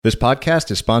This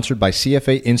podcast is sponsored by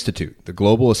CFA Institute, the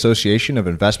global association of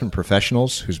investment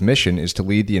professionals whose mission is to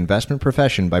lead the investment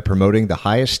profession by promoting the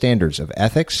highest standards of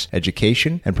ethics,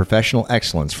 education, and professional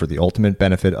excellence for the ultimate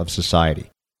benefit of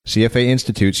society. CFA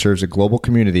Institute serves a global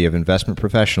community of investment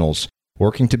professionals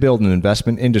working to build an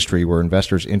investment industry where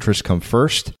investors' interests come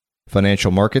first,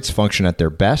 financial markets function at their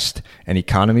best, and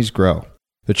economies grow.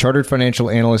 The Chartered Financial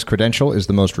Analyst credential is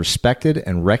the most respected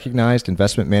and recognized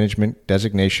investment management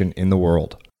designation in the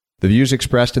world. The views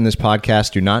expressed in this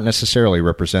podcast do not necessarily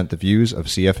represent the views of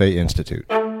CFA Institute.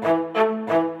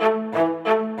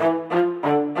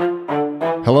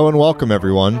 Hello and welcome,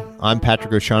 everyone. I'm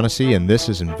Patrick O'Shaughnessy, and this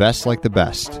is Invest Like the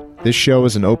Best. This show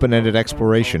is an open-ended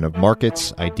exploration of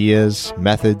markets, ideas,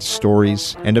 methods,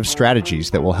 stories, and of strategies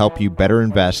that will help you better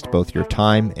invest both your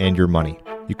time and your money.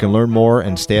 You can learn more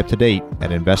and stay up to date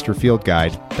at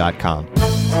investorfieldguide.com.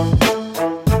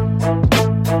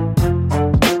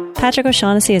 Patrick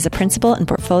O'Shaughnessy is a principal and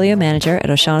portfolio manager at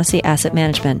O'Shaughnessy Asset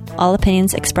Management. All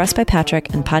opinions expressed by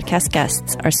Patrick and podcast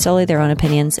guests are solely their own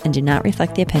opinions and do not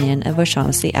reflect the opinion of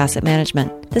O'Shaughnessy Asset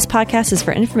Management. This podcast is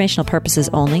for informational purposes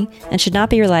only and should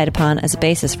not be relied upon as a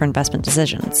basis for investment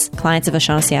decisions. Clients of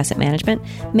O'Shaughnessy Asset Management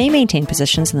may maintain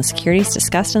positions in the securities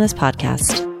discussed in this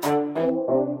podcast.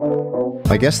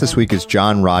 My guest this week is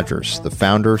John Rogers, the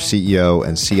founder, CEO,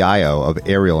 and CIO of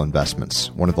Ariel Investments,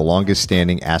 one of the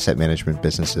longest-standing asset management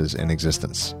businesses in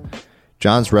existence.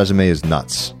 John's resume is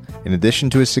nuts. In addition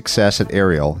to his success at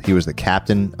Ariel, he was the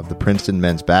captain of the Princeton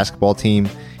men's basketball team,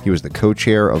 he was the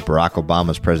co-chair of Barack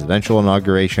Obama's presidential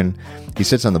inauguration, he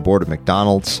sits on the board of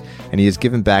McDonald's, and he has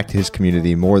given back to his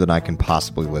community more than I can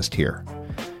possibly list here.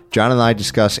 John and I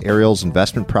discuss Ariel's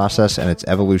investment process and its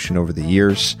evolution over the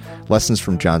years, lessons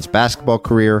from John's basketball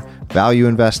career, value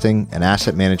investing, and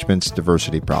asset management's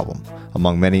diversity problem,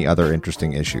 among many other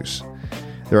interesting issues.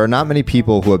 There are not many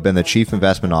people who have been the chief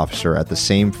investment officer at the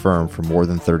same firm for more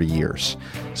than 30 years,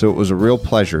 so it was a real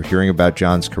pleasure hearing about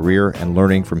John's career and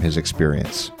learning from his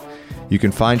experience. You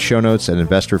can find show notes at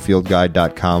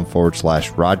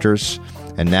investorfieldguide.com/Rogers.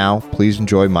 And now, please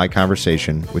enjoy my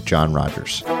conversation with John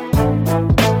Rogers.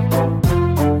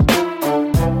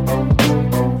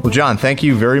 Well, John, thank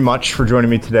you very much for joining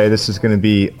me today. This is going to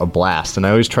be a blast, and I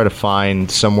always try to find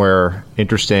somewhere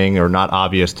interesting or not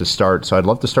obvious to start, so I'd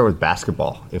love to start with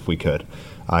basketball, if we could.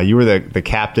 You were the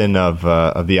captain of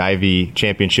the Ivy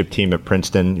championship team at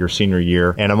Princeton your senior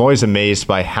year, and I'm always amazed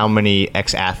by how many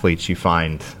ex-athletes you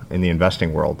find in the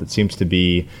investing world. It seems to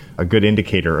be a good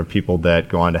indicator of people that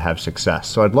go on to have success.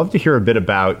 So I'd love to hear a bit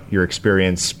about your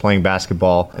experience playing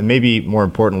basketball, and maybe more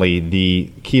importantly, the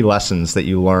key lessons that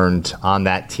you learned on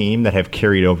that team that have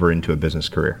carried over into a business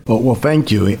career. Well,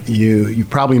 thank you. You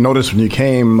probably noticed when you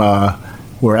came,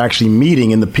 we're actually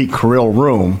meeting in the Pete Carril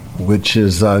room, which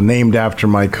is named after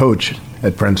my coach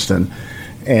at Princeton.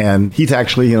 And he's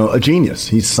actually, a genius.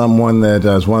 He's someone that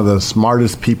is one of the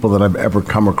smartest people that I've ever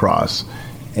come across.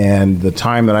 And the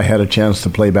time that I had a chance to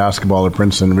play basketball at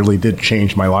Princeton really did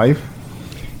change my life.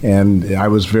 And I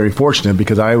was very fortunate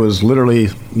because I was literally,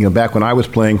 back when I was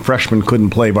playing, freshmen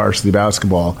couldn't play varsity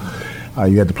basketball.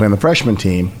 You had to play on the freshman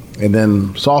team. And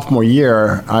then sophomore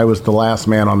year, I was the last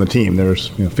man on the team. There's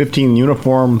 15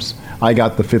 uniforms. I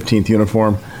got the 15th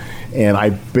uniform, and I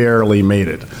barely made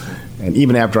it. And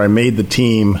even after I made the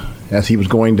team, as he was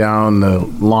going down the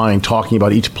line talking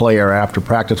about each player after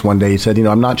practice one day, he said,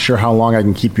 I'm not sure how long I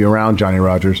can keep you around, Johnny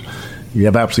Rogers. You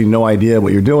have absolutely no idea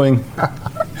what you're doing.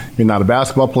 You're not a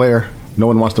basketball player. No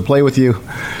one wants to play with you.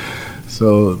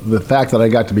 So the fact that I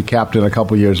got to be captain a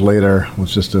couple years later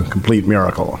was just a complete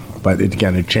miracle. But it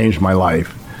changed my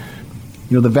life.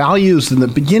 The values and the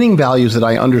beginning values that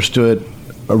I understood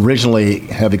originally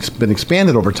have been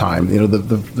expanded over time.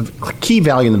 The key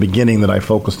value in the beginning that I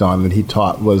focused on that he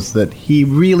taught was that he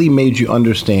really made you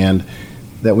understand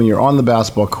that when you're on the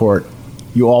basketball court,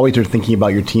 you always are thinking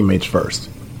about your teammates first.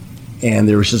 And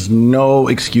there was just no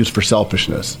excuse for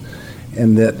selfishness.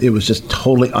 And that it was just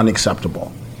totally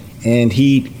unacceptable. And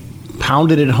he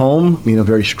pounded it home,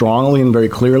 very strongly and very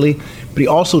clearly. But he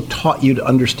also taught you to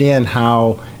understand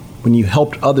how when you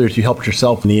helped others, you helped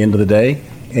yourself in the end of the day,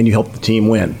 and you helped the team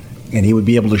win. And he would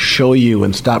be able to show you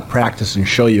and stop practice and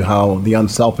show you how the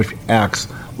unselfish acts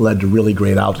led to really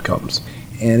great outcomes.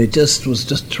 And it was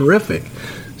just terrific.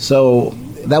 So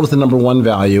that was the number one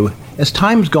value. As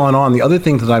time's gone on, the other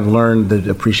thing that I've learned that I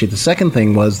appreciate, the second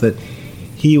thing was that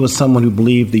he was someone who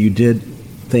believed that you did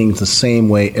things the same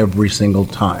way every single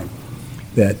time.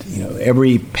 That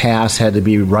every pass had to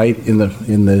be right in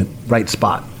the right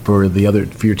spot for your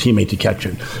teammate to catch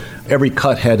it. Every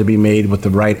cut had to be made with the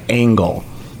right angle.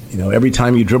 Every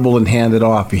time you dribble and hand it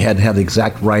off, you had to have the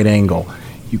exact right angle.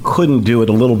 you couldn't do it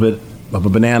a little bit of a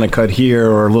banana cut here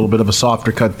or a little bit of a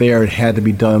softer cut there. It had to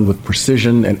be done with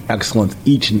precision and excellence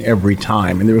each and every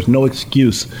time. And there was no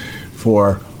excuse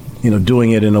for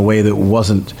doing it in a way that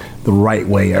wasn't the right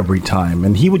way every time.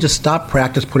 And he would just stop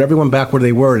practice, put everyone back where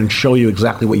they were, and show you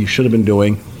exactly what you should have been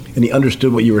doing. And he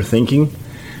understood what you were thinking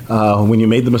when you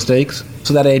made the mistakes.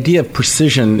 So that idea of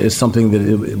precision is something that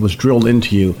it was drilled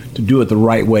into you to do it the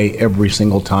right way every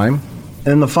single time. And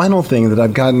then the final thing that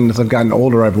as I've gotten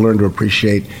older, I've learned to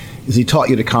appreciate is he taught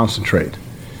you to concentrate.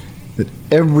 That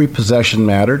every possession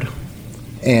mattered,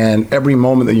 and every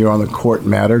moment that you're on the court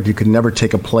mattered. You could never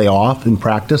take a play off in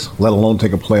practice, let alone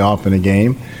take a play off in a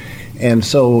game. And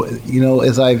so,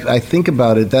 as I think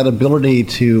about it, that ability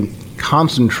to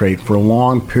concentrate for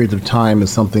long periods of time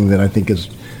is something that I think is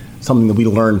something that we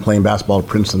learned playing basketball at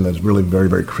Princeton that's really very,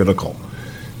 very critical.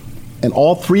 And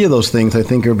all three of those things, I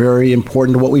think, are very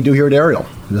important to what we do here at Ariel,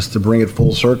 just to bring it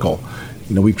full circle.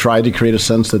 We've tried to create a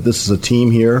sense that this is a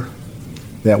team here,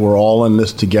 that we're all in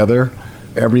this together.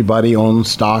 Everybody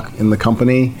owns stock in the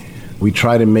company. We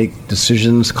try to make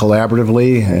decisions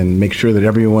collaboratively and make sure that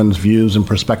everyone's views and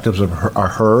perspectives are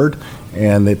heard,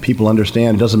 and that people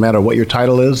understand it doesn't matter what your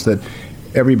title is, that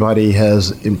everybody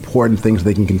has important things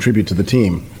they can contribute to the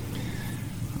team.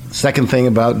 Second thing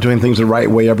about doing things the right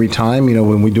way every time,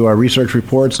 when we do our research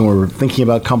reports and we're thinking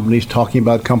about companies, talking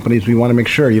about companies, we want to make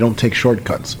sure you don't take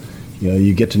shortcuts.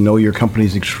 You get to know your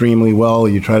companies extremely well.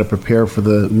 You try to prepare for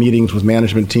the meetings with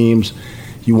management teams.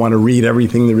 You want to read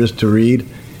everything there is to read,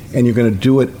 and you're going to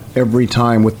do it every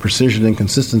time with precision and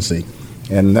consistency.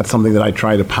 And that's something that I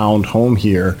try to pound home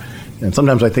here. And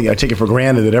sometimes I take it for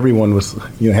granted that everyone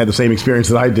had the same experience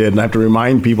that I did, and I have to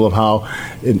remind people of how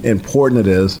important it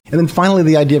is. And then finally,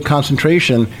 the idea of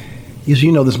concentration is,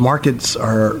 these markets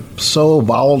are so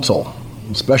volatile,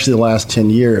 especially the last 10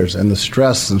 years, and the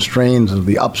stress and strains of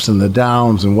the ups and the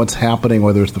downs and what's happening,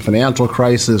 whether it's the financial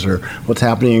crisis or what's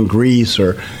happening in Greece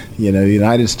or, the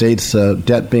United States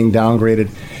debt being downgraded.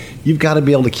 You've got to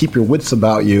be able to keep your wits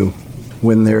about you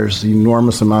when there's an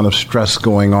enormous amount of stress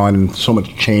going on and so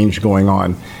much change going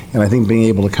on. And I think being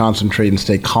able to concentrate and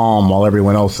stay calm while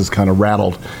everyone else is kind of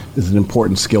rattled is an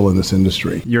important skill in this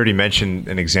industry. You already mentioned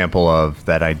an example of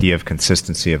that idea of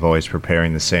consistency, of always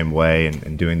preparing the same way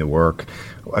and doing the work.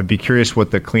 I'd be curious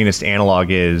what the cleanest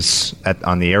analog is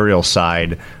on the Ariel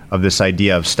side of this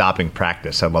idea of stopping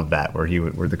practice. I love that, where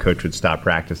the coach would stop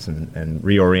practice and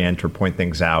reorient or point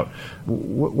things out.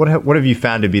 What have you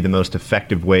found to be the most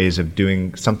effective ways of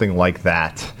doing something like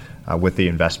that with the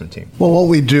investment team? Well, what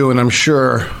we do, and I'm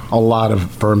sure a lot of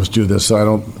firms do this, so I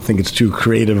don't think it's too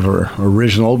creative or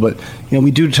original, but we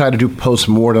do try to do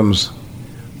postmortems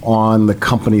on the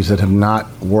companies that have not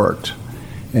worked,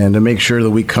 and to make sure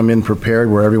that we come in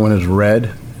prepared where everyone has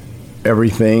read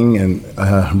everything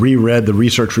and reread the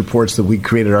research reports that we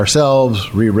created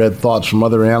ourselves, reread thoughts from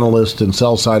other analysts and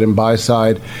sell side and buy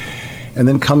side, and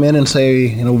then come in and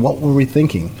say, what were we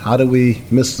thinking? How did we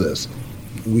miss this?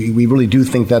 We really do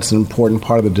think that's an important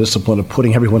part of the discipline of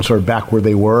putting everyone sort of back where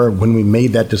they were when we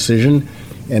made that decision,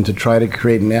 and to try to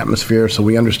create an atmosphere so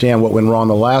we understand what went wrong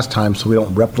the last time so we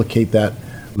don't replicate that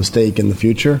mistake in the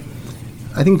future.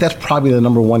 I think that's probably the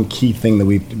number one key thing that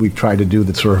we've tried to do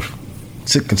that's sort of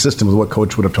consistent with what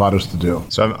Coach would have taught us to do.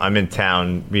 So I'm in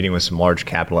town meeting with some large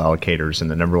capital allocators,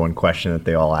 and the number one question that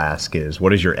they all ask is,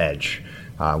 what is your edge?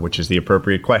 Which is the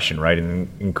appropriate question, right? In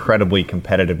incredibly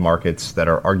competitive markets that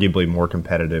are arguably more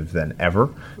competitive than ever,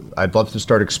 I'd love to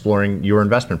start exploring your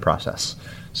investment process.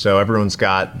 So everyone's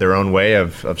got their own way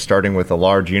of starting with a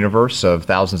large universe of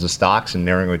thousands of stocks and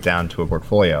narrowing it down to a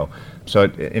portfolio. So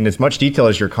in as much detail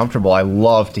as you're comfortable, I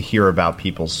love to hear about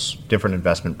people's different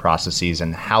investment processes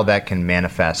and how that can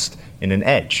manifest in an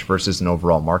edge versus an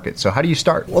overall market. So how do you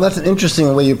start? Well, that's an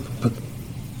interesting way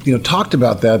you talked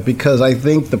about that, because I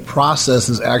think the process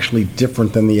is actually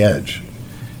different than the edge.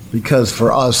 Because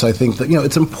for us, I think that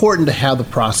it's important to have the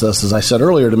process, as I said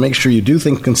earlier, to make sure you do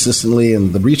things consistently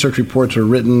and the research reports are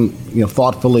written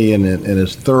thoughtfully and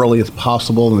as thoroughly as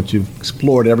possible, and that you've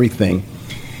explored everything.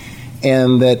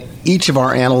 And that each of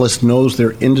our analysts knows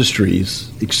their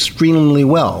industries extremely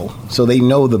well. So they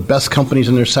know the best companies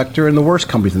in their sector and the worst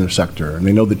companies in their sector. And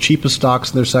they know the cheapest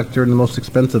stocks in their sector and the most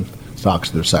expensive stocks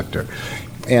in their sector.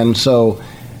 And so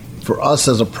for us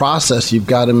as a process, you've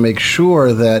got to make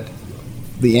sure that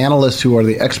the analysts who are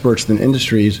the experts in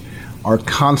industries are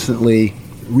constantly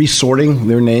resorting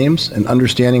their names and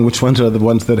understanding which ones are the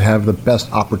ones that have the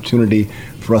best opportunity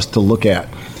for us to look at.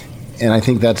 And I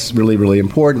think that's really, really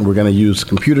important. We're going to use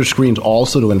computer screens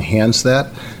also to enhance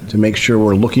that, to make sure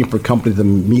we're looking for companies that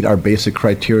meet our basic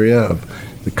criteria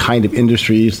of the kind of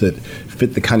industries that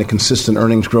fit the kind of consistent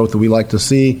earnings growth that we like to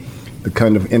see, the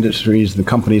kind of industries and the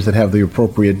companies that have the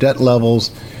appropriate debt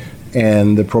levels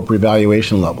and the appropriate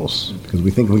valuation levels. Because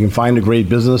we think we can find a great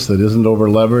business that isn't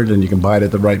over-levered and you can buy it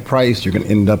at the right price, you're going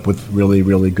to end up with really,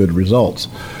 really good results.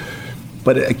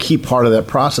 But a key part of that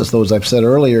process, though, as I've said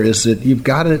earlier, is that you've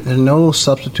got to, there's no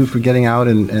substitute for getting out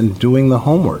and doing the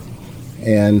homework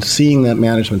and seeing that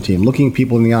management team, looking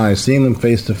people in the eyes, seeing them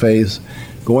face-to-face,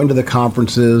 going to the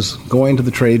conferences, going to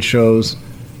the trade shows,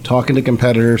 talking to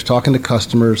competitors, talking to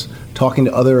customers, talking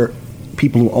to other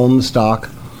people who own the stock,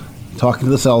 talking to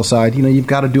the sell side. You've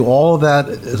got to do all of that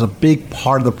as a big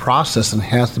part of the process and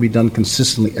has to be done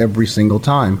consistently every single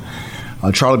time.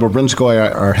 Charlie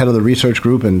Bobrinsko, our head of the research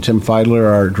group, and Tim Feidler,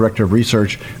 our director of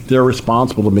research, they're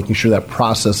responsible for making sure that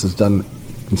process is done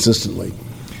consistently.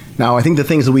 Now, I think the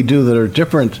things that we do that are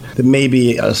different, that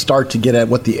maybe start to get at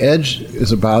what the edge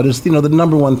is about, is the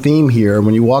number one theme here.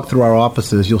 When you walk through our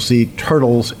offices, you'll see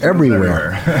turtles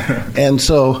everywhere. And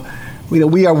so,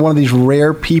 we are one of these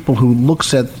rare people who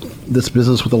looks at this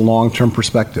business with a long-term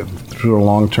perspective, through a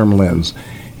long-term lens.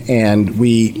 And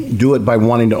we do it by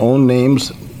wanting to own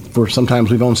names. Sometimes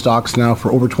we've owned stocks now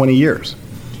for over 20 years.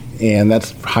 And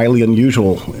that's highly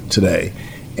unusual today.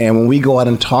 And when we go out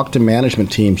and talk to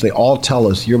management teams, they all tell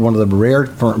us you're one of the rare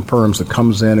firms that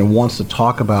comes in and wants to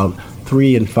talk about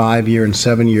 3 and 5 year and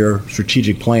 7 year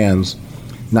strategic plans,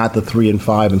 not the 3 and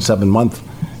 5 and 7 month,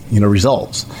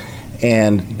 results.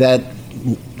 And that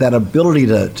ability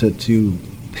to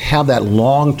have that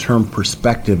long-term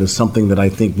perspective is something that I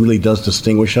think really does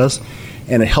distinguish us.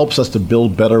 And it helps us to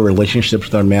build better relationships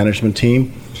with our management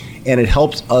team. And it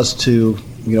helps us to,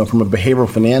 from a behavioral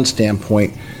finance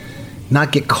standpoint,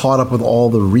 not get caught up with all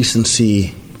the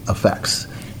recency effects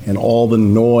and all the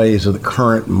noise of the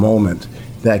current moment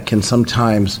that can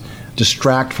sometimes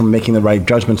distract from making the right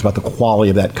judgments about the quality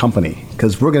of that company.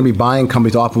 Because we're going to be buying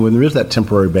companies often when there is that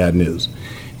temporary bad news.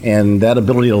 And that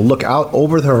ability to look out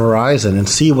over the horizon and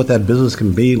see what that business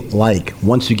can be like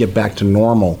once you get back to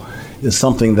normal is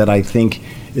something that I think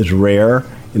is rare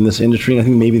in this industry. And I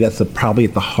think maybe that's probably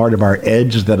at the heart of our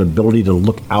edge, is that ability to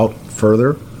look out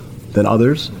further than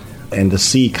others and to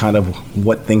see kind of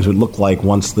what things would look like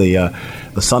once the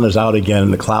sun is out again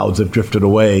and the clouds have drifted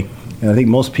away. And I think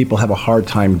most people have a hard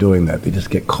time doing that. They just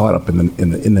get caught up in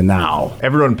the now.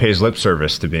 Everyone pays lip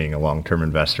service to being a long-term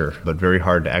investor, but very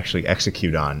hard to actually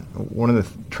execute on. One of the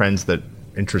trends that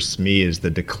interests me is the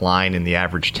decline in the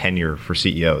average tenure for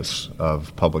CEOs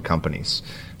of public companies.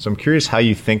 So I'm curious how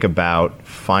you think about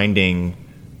finding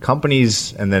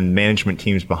companies and then management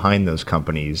teams behind those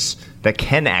companies that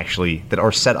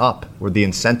are set up where the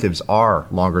incentives are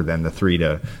longer than the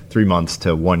 3 months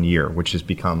to 1 year, which has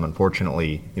become,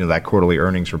 unfortunately, that quarterly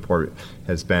earnings report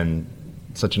has been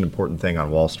such an important thing on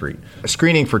Wall Street.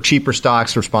 Screening for cheaper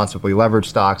stocks, responsibly leveraged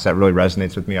stocks, that really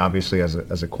resonates with me, obviously, as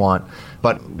a quant.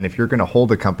 But if you're going to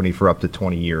hold a company for up to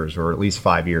 20 years or at least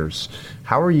 5 years,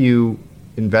 how are you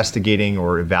investigating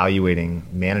or evaluating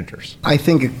managers? I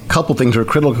think a couple things are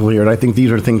critical here, and I think these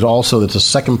are things also that's a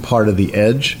second part of the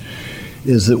edge,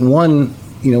 is that one,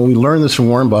 we learned this from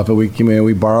Warren Buffett.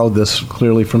 We borrowed this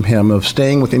clearly from him, of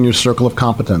staying within your circle of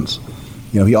competence.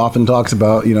 He often talks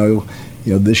about,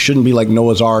 this shouldn't be like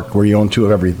Noah's Ark where you own 2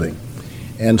 of everything.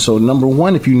 And so number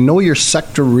one, if you know your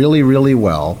sector really, really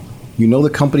well, you know the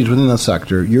companies within the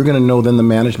sector, you're going to know then the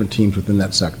management teams within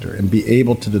that sector and be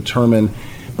able to determine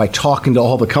by talking to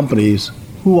all the companies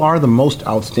who are the most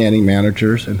outstanding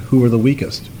managers and who are the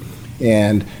weakest.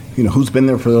 And who's been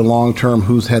there for the long term,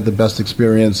 who's had the best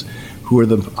experience, who are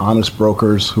the honest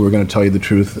brokers who are going to tell you the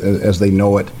truth as they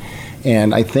know it.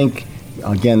 And I think,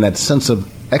 again, that sense of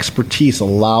expertise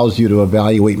allows you to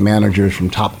evaluate managers from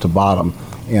top to bottom.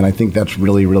 And I think that's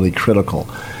really, really critical.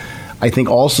 I think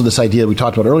also this idea we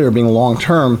talked about earlier, being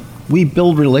long-term, we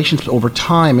build relationships over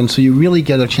time, and so you really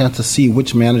get a chance to see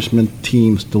which management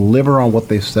teams deliver on what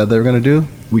they said they're going to do.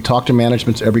 We talk to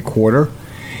managements every quarter,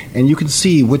 and you can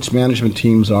see which management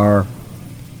teams are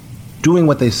doing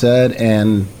what they said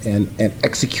and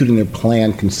executing their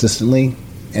plan consistently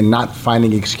and not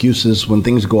finding excuses when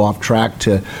things go off track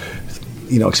to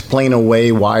explain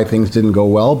away why things didn't go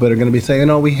well, but are going to be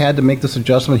saying, we had to make this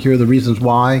adjustment. Here are the reasons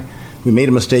why. We made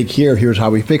a mistake here. Here's how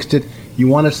we fixed it. You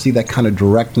want to see that kind of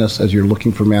directness as you're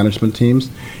looking for management teams.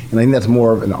 And I think that's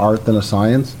more of an art than a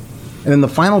science. And then the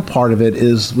final part of it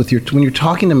is when you're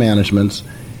talking to managements,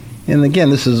 and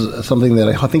again, this is something that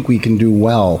I think we can do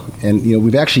well. And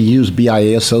we've actually used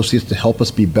BIA associates to help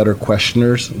us be better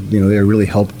questioners. They really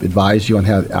help advise you on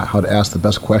how to ask the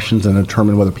best questions and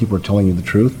determine whether people are telling you the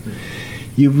truth.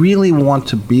 You really want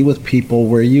to be with people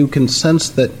where you can sense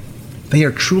that they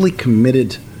are truly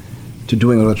committed to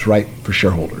doing what's right for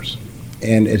shareholders.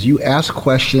 And as you ask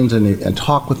questions and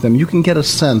talk with them, you can get a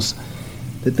sense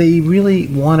that they really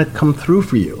want to come through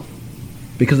for you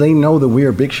because they know that we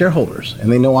are big shareholders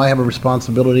and they know I have a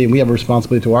responsibility and we have a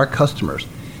responsibility to our customers.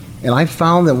 And I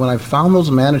found that when I found those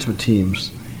management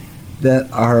teams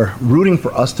that are rooting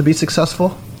for us to be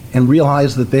successful and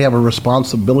realize that they have a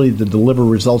responsibility to deliver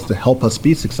results to help us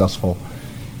be successful,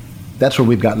 that's where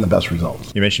we've gotten the best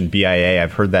results. You mentioned BIA.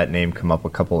 I've heard that name come up a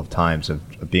couple of times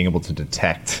of being able to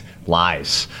detect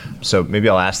lies. So maybe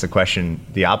I'll ask the question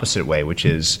the opposite way, which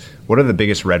is, what are the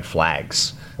biggest red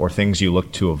flags or things you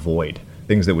look to avoid?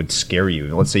 Things that would scare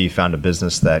you. Let's say you found a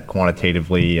business that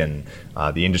quantitatively and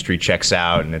the industry checks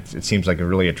out and it seems like a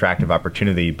really attractive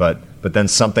opportunity, but then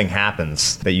something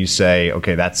happens that you say,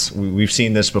 okay, we've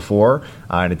seen this before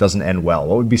and it doesn't end well.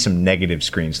 What would be some negative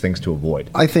screens, things to avoid?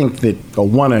 I think that the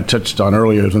one I touched on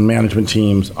earlier is when management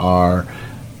teams are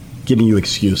giving you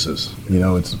excuses.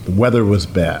 It's the weather was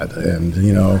bad and,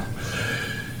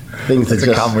 things that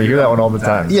just common. We hear that one all the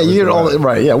time. Yeah, you hear it all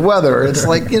right. Yeah, weather. It's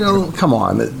like, come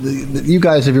on. You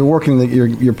guys, if you're working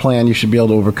your plan, you should be able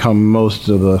to overcome most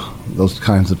of those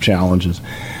kinds of challenges.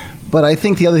 But I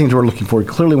think the other things we're looking for,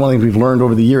 clearly one of the things we've learned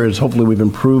over the years, hopefully we've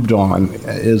improved on,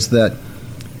 is that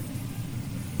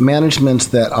managements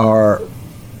that are,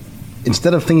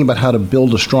 instead of thinking about how to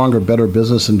build a stronger, better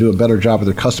business and do a better job with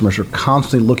their customers, are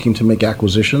constantly looking to make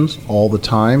acquisitions all the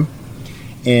time.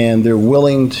 And they're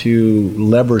willing to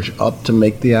leverage up to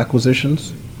make the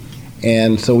acquisitions.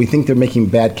 And so we think they're making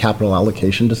bad capital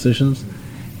allocation decisions.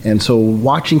 And so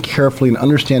watching carefully and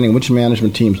understanding which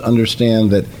management teams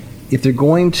understand that if they're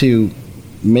going to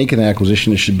make an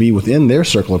acquisition, it should be within their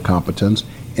circle of competence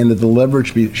and that the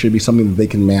leverage should be something that they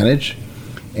can manage.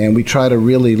 And we try to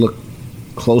really look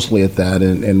closely at that.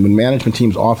 And when management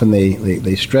teams often,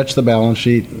 they stretch the balance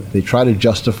sheet, they try to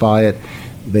justify it.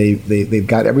 They've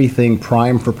got everything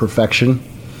primed for perfection.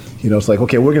 It's like,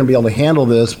 okay, we're going to be able to handle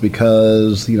this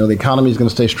because, the economy is going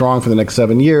to stay strong for the next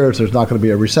 7 years. There's not going to be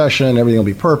a recession. Everything will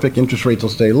be perfect. Interest rates will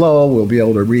stay low. We'll be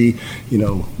able to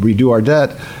redo our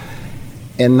debt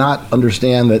and not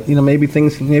understand that,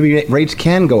 maybe rates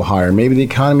can go higher. Maybe the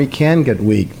economy can get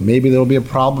weak. Maybe there'll be a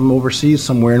problem overseas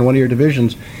somewhere in one of your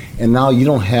divisions. And now you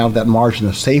don't have that margin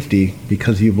of safety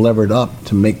because you've levered up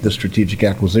to make the strategic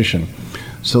acquisition.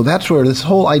 So that's where this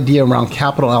whole idea around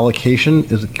capital allocation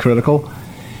is critical.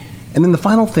 And then the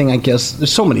final thing, I guess,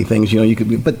 there's so many things, you could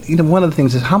be, but one of the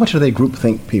things is how much are they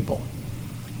groupthink people?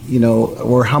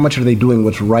 Or how much are they doing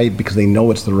what's right because they know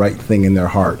it's the right thing in their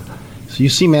heart? So you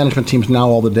see management teams now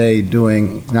all the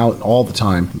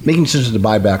time, making decisions to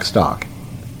buy back stock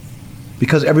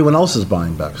because everyone else is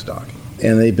buying back stock.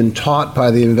 And they've been taught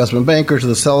by the investment bankers or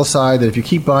the sell side that if you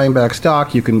keep buying back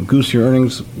stock, you can goose your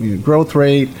earnings growth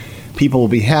rate. People will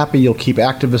be happy. You'll keep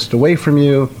activists away from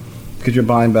you because you're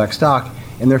buying back stock.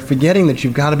 And they're forgetting that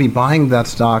you've got to be buying that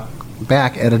stock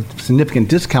back at a significant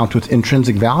discount to its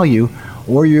intrinsic value,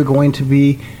 or you're going to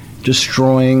be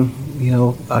destroying,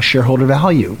 a shareholder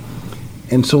value.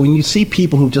 And so when you see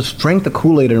people who just drank the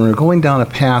Kool-Aid and are going down a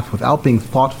path without being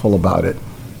thoughtful about it,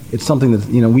 it's something that,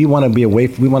 we want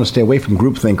to stay away from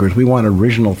group thinkers. We want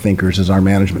original thinkers as our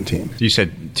management team. You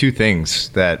said two things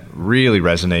that really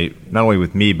resonate, not only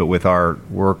with me, but with our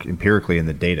work empirically in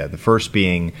the data. The first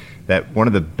being that one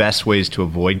of the best ways to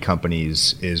avoid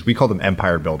companies is, we call them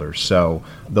empire builders. So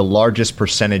the largest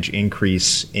percentage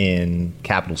increase in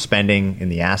capital spending in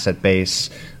the asset base,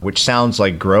 which sounds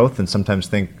like growth and sometimes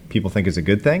people think is a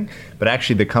good thing, but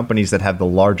actually the companies that have the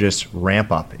largest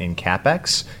ramp up in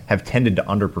CapEx have tended to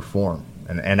underperform.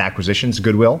 And acquisitions,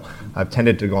 goodwill, have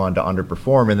tended to go on to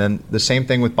underperform. And then the same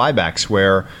thing with buybacks,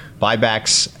 where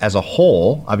buybacks as a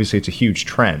whole, obviously it's a huge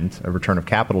trend, a return of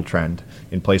capital trend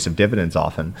in place of dividends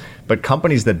often. But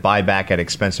companies that buy back at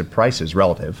expensive prices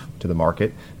relative to the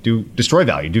market do destroy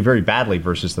value, do very badly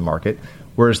versus the market.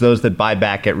 Whereas those that buy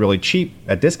back at really cheap,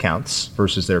 at discounts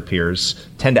versus their peers,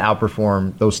 tend to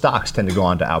outperform, those stocks tend to go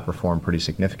on to outperform pretty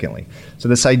significantly. So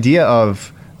this idea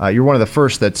of you're one of the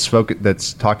first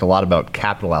that's talked a lot about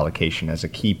capital allocation as a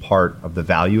key part of the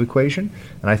value equation,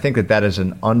 and I think that is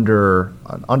an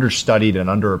understudied and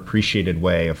underappreciated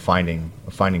way of finding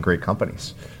great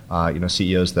companies.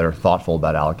 CEOs that are thoughtful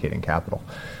about allocating capital.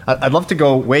 I'd love to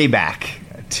go way back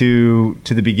to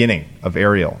the beginning of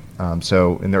Ariel.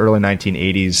 So in the early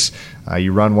 1980s,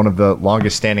 you run one of the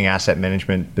longest standing asset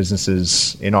management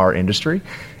businesses in our industry.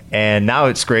 And now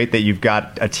it's great that you've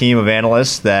got a team of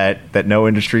analysts that know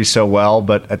industry so well.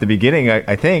 But at the beginning,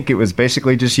 I think it was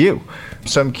basically just you.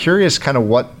 So I'm curious kind of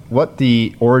what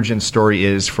the origin story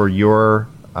is for your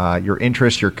your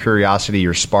interest, your curiosity,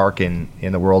 your spark in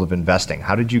the world of investing.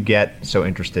 How did you get so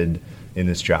interested in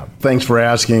this job? Thanks for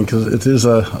asking, because it is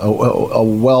a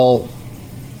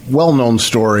well-known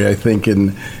story, I think,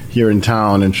 here in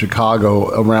town in Chicago,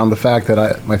 around the fact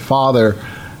that my father,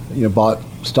 bought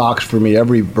stocks for me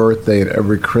every birthday and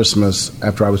every Christmas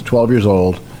after I was 12 years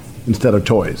old instead of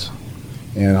toys.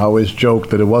 And I always joked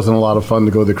that it wasn't a lot of fun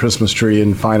to go to the Christmas tree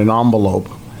and find an envelope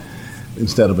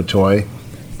instead of a toy.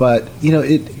 But,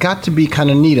 it got to be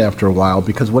kind of neat after a while,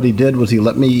 because what he did was he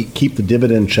let me keep the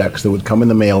dividend checks that would come in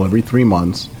the mail every 3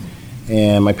 months.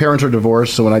 And my parents are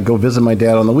divorced, so when I'd go visit my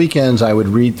dad on the weekends, I would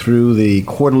read through the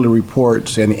quarterly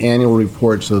reports and the annual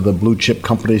reports of the blue chip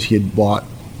companies he had bought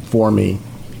for me.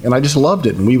 And I just loved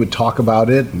it, and we would talk about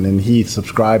it, and then he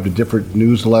subscribed to different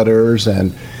newsletters,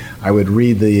 and I would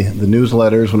read the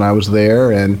newsletters when I was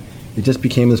there, and it just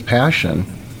became this passion.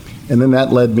 And then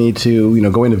that led me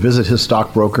to, going to visit his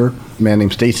stockbroker, a man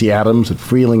named Stacy Adams at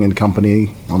Freeling and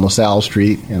Company on LaSalle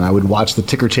Street, and I would watch the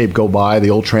ticker tape go by,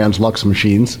 the old Translux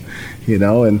machines,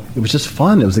 and it was just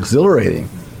fun. It was exhilarating.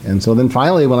 And so then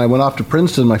finally, when I went off to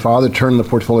Princeton, my father turned the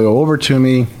portfolio over to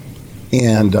me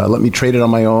and let me trade it on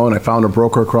my own. I found a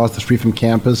broker across the street from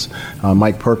campus,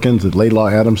 Mike Perkins at Laidlaw,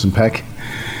 Adams and Peck.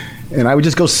 And I would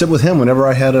just go sit with him whenever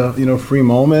I had a free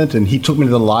moment. And he took me to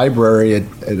the library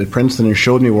at Princeton and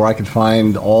showed me where I could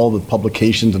find all the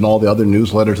publications and all the other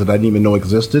newsletters that I didn't even know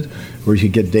existed, where you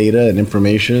could get data and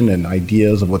information and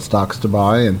ideas of what stocks to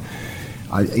buy. And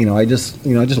I just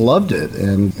loved it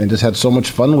and just had so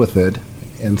much fun with it.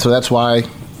 And so that's why,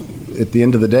 at the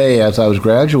end of the day, as I was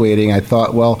graduating, I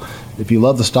thought, well, if you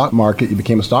love the stock market, you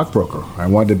became a stockbroker. I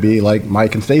wanted to be like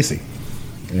Mike and Stacy.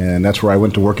 And that's where I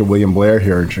went to work at William Blair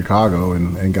here in Chicago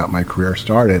and got my career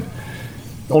started.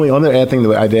 The only other thing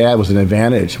that I'd add was an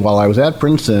advantage. While I was at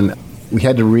Princeton, we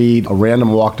had to read A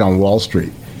Random Walk Down Wall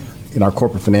Street in our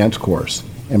corporate finance course.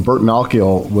 And Burt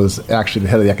Malkiel was actually the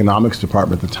head of the economics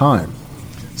department at the time.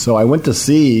 So I went to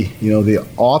see, the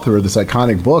author of this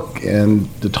iconic book and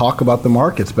to talk about the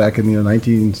markets back in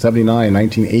 1979,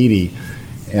 1980.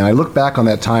 And I look back on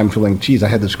that time feeling, geez, I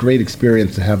had this great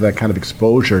experience to have that kind of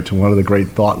exposure to one of the great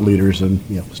thought leaders in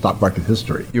stock market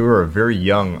history. You were a very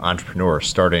young entrepreneur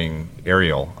starting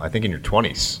Ariel, I think in your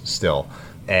 20s still,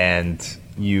 and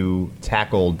you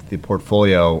tackled the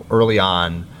portfolio early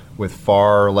on with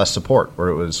far less support, where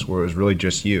it was really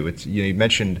just you. You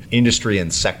mentioned industry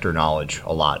and sector knowledge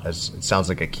a lot, as it sounds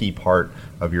like a key part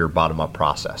of your bottom-up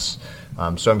process.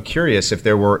 So I'm curious if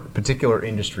there were particular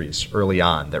industries early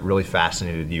on that really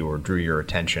fascinated you or drew your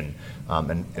attention,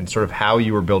 and sort of how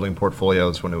you were building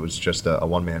portfolios when it was just a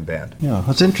one-man band. Yeah,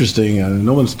 that's interesting.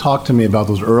 No one's talked to me about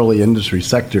those early industry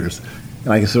sectors.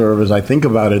 And I sort of, as I think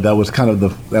about it, that was kind of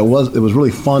it was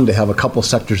really fun to have a couple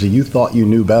sectors that you thought you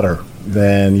knew better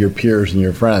than your peers and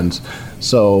your friends.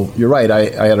 So you're right.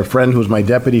 I had a friend who was my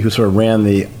deputy who sort of ran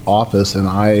the office, and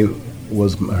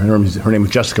her name was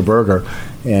Jessica Berger,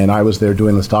 and I was there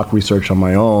doing the stock research on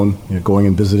my own, going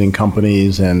and visiting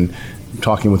companies and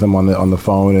talking with them on the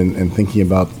phone and thinking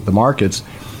about the markets.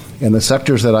 And the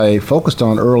sectors that I focused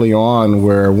on early on,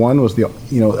 where one was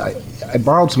I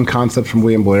borrowed some concepts from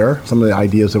William Blair, some of the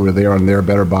ideas that were there on their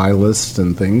better buy lists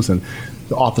and things. And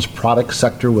the office product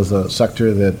sector was a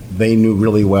sector that they knew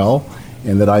really well,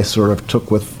 and that I sort of took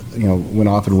went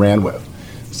off and ran with.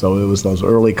 So it was those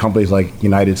early companies like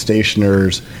United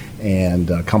Stationers and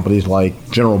companies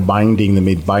like General Binding that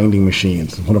made binding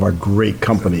machines, one of our great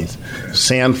companies.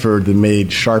 Sanford that made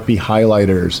Sharpie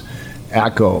highlighters,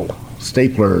 ACCO,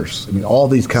 staplers, all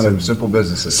these kind of simple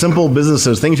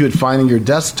businesses, things you would find in your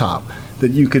desktop that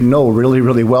you could know really,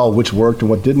 really well which worked and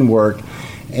what didn't work.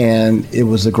 And it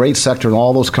was a great sector, and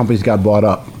all those companies got bought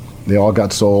up. They all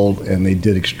got sold, and they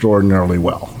did extraordinarily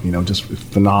well, just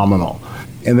phenomenal.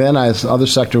 And then the other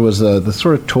sector was the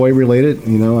sort of toy related.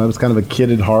 I was kind of a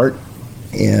kid at heart,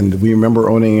 and we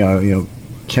remember owning,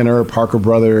 Kenner, Parker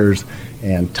Brothers,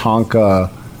 and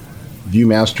Tonka,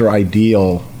 Viewmaster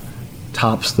Ideal,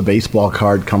 Topps, the baseball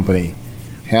card company,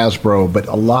 Hasbro. But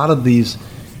a lot of these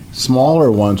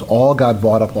smaller ones all got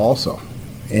bought up also.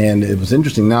 And it was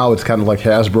interesting. Now it's kind of like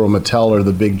Hasbro, Mattel, or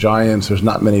the big giants. There's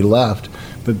not many left.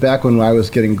 But back when I was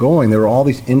getting going, there were all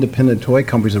these independent toy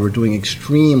companies that were doing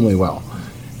extremely well.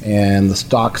 And the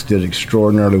stocks did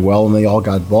extraordinarily well, and they all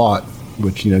got bought,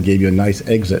 which gave you a nice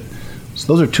exit. So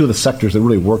those are two of the sectors that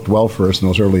really worked well for us in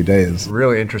those early days.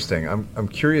 Really interesting. I'm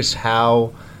curious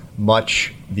how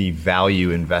much the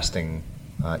value investing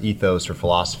ethos or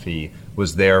philosophy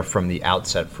was there from the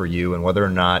outset for you, and whether or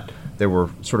not there were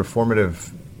sort of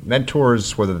formative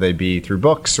mentors, whether they be through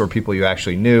books or people you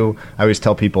actually knew. I always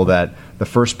tell people that the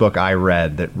first book I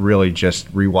read that really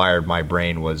just rewired my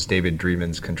brain was David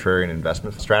Dreaman's Contrarian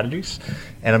Investment Strategies.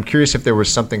 And I'm curious if there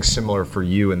was something similar for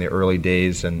you in the early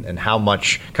days and how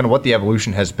much, kind of what the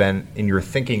evolution has been in your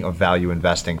thinking of value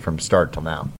investing from start till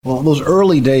now. Well, those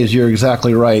early days, you're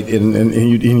exactly right. And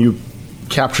you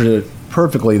captured it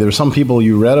perfectly. There's some people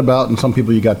you read about and some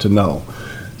people you got to know.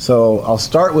 So I'll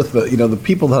start with the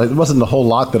people that it wasn't a whole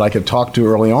lot that I could talk to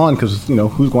early on because,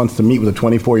 who wants to meet with a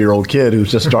 24-year-old kid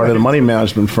who's just started a money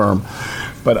management firm?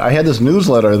 But I had this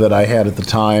newsletter that I had at the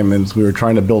time, and we were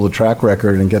trying to build a track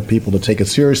record and get people to take it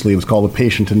seriously. It was called The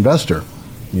Patient Investor.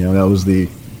 That was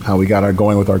how we got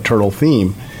going with our turtle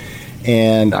theme.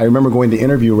 And I remember going to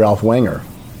interview Ralph Wenger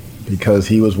because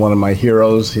he was one of my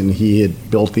heroes, and he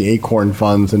had built the Acorn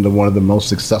funds into one of the most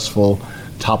successful,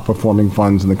 top-performing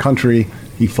funds in the country.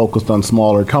 He focused on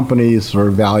smaller companies, sort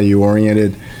of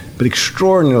value-oriented, but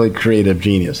extraordinarily creative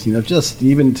genius. Just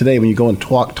even today when you go and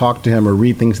talk to him or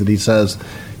read things that he says,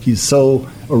 he's so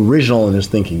original in his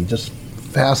thinking, just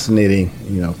fascinating,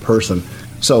 person.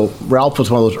 So Ralph was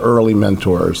one of those early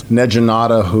mentors. Ned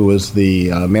Janata, who was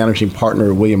the managing partner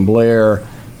at William Blair,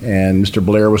 and Mr.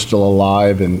 Blair was still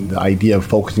alive, and the idea of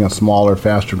focusing on smaller,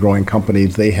 faster-growing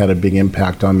companies, they had a big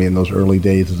impact on me in those early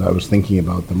days as I was thinking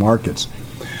about the markets.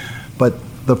 But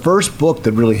the first book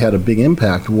that really had a big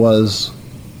impact was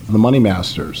The Money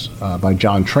Masters by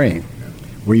John Train,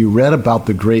 where you read about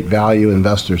the great value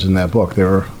investors in that book. There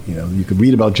were, you could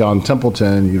read about John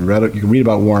Templeton, you could read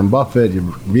about Warren Buffett, you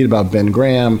read about Ben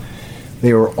Graham.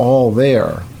 They were all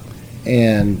there,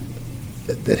 and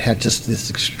that had just this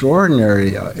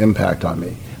extraordinary impact on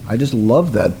me. I just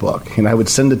loved that book, and I would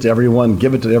send it to everyone,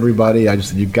 give it to everybody. I just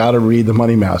said, you've got to read The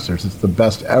Money Masters. It's the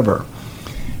best ever.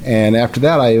 And after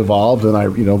that, I evolved, and I,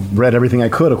 read everything I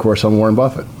could, of course, on Warren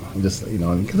Buffett. Just,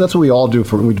 because that's what we all do.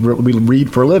 We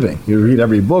read for a living. You read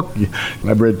every book.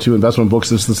 I read 2 investment books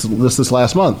this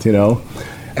last month.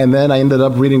 And then I ended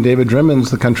up reading David Dreaman's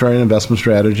The Contrarian Investment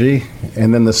Strategy,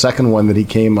 and then the second one that he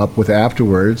came up with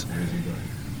afterwards.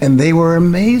 And they were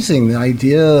amazing. The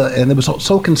idea, and it was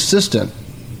so consistent.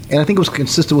 And I think it was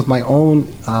consistent with my own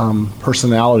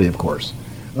personality, of course,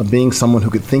 of being someone who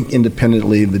could think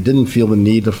independently, that didn't feel the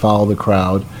need to follow the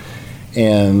crowd.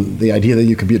 And the idea that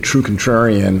you could be a true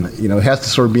contrarian, it has to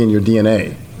sort of be in your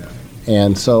DNA.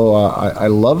 And so I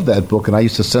love that book, and I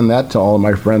used to send that to all of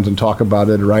my friends and talk about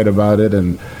it, write about it.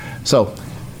 And so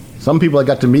some people I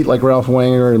got to meet, like Ralph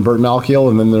Wenger and Burt Malkiel,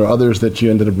 and then there are others that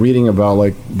you ended up reading about,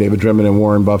 like David Dreaman and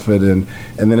Warren Buffett. And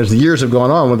then as the years have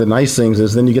gone on, one of the nice things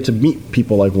is then you get to meet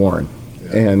people like Warren.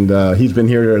 And he's been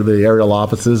here at the Ariel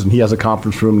offices, and he has a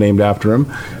conference room named after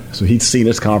him. So he's seen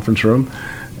his conference room.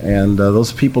 And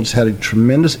those people just had a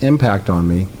tremendous impact on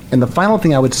me. And the final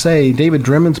thing I would say, David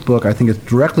Dreaman's book, I think is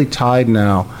directly tied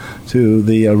now to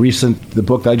the the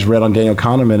book that I just read on Daniel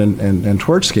Kahneman and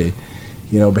Tversky.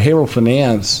 Behavioral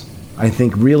finance, I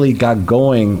think, really got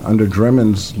going under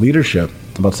Dreaman's leadership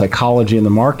about psychology in the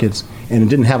markets. And it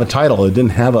didn't have a title. It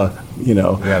didn't have a,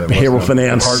 behavioral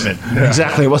finance. Yeah.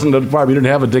 Exactly. It wasn't a department. You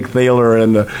didn't have a Dick Thaler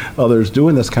and others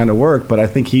doing this kind of work. But I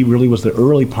think he really was the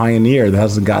early pioneer that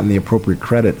hasn't gotten the appropriate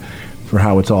credit for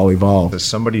how it's all evolved. As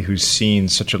somebody who's seen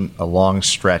such a long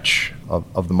stretch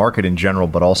of the market in general,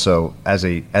 but also as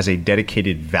a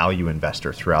dedicated value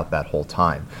investor throughout that whole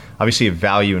time. Obviously, a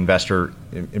value investor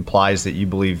implies that you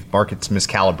believe markets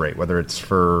miscalibrate, whether it's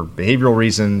for behavioral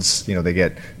reasons, they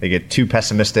get too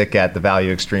pessimistic at the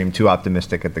value extreme, too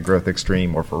optimistic at the growth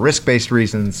extreme, or for risk-based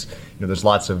reasons. There's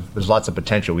lots of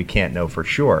potential we can't know for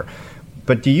sure.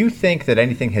 But do you think that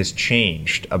anything has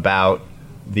changed about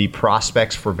the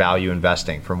prospects for value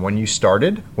investing from when you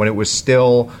started, when it was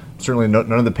still, certainly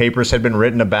none of the papers had been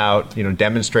written about,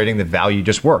 demonstrating that value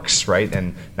just works, right?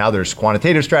 And now there's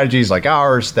quantitative strategies like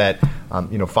ours that,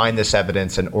 find this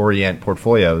evidence and orient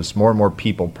portfolios. More and more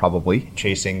people probably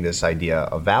chasing this idea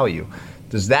of value.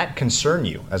 Does that concern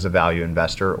you as a value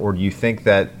investor, or do you think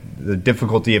that the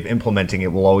difficulty of implementing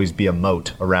it will always be a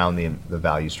moat around the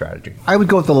value strategy? I would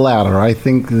go with the latter. I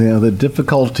think the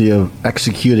difficulty of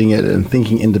executing it and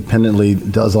thinking independently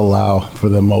does allow for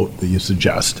the moat that you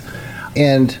suggest.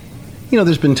 And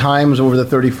there's been times over the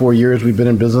 34 years we've been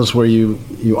in business where you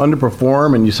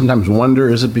underperform, and you sometimes wonder,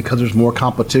 is it because there's more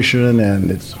competition and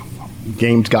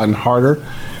game's gotten harder?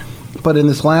 But in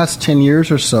this last 10 years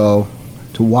or so,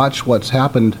 to watch what's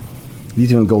happened, you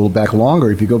can go back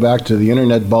longer. If you go back to the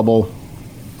internet bubble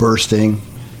bursting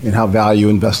and how value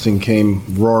investing came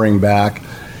roaring back,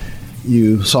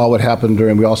 you saw what happened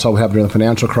we all saw what happened during the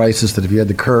financial crisis, that if you had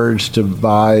the courage to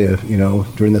buy,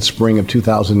 during the spring of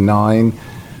 2009,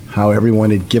 how everyone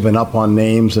had given up on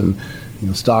names, and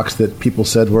stocks that people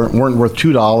said weren't worth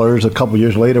 $2 a couple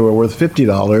years later were worth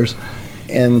 $50.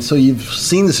 And so you've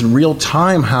seen this in real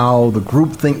time, how the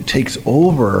groupthink takes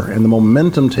over and the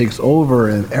momentum takes over,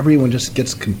 and everyone just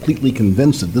gets completely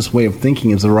convinced that this way of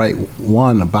thinking is the right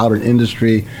one about an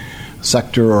industry,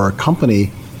 sector, or a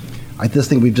company. I just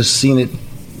think we've just seen it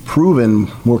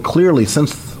proven more clearly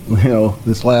since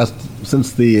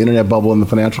since the internet bubble and the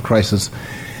financial crisis.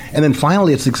 And then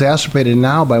finally, it's exacerbated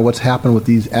now by what's happened with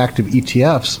these active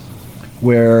ETFs,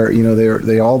 where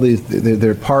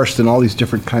they're parsed in all these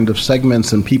different kind of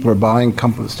segments, and people are buying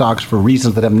stocks for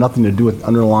reasons that have nothing to do with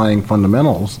underlying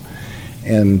fundamentals,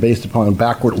 and based upon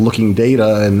backward-looking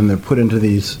data, and then they're put into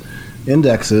these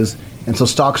indexes. And so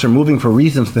stocks are moving for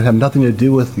reasons that have nothing to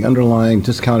do with the underlying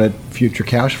discounted future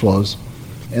cash flows.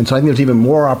 And so I think there's even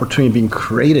more opportunity being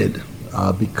created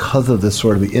because of this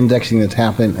sort of the indexing that's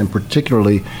happened, and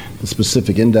particularly the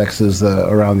specific indexes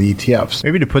around the ETFs.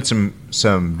 Maybe to put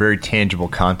some very tangible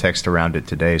context around it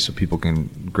today so people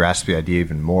can grasp the idea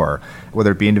even more,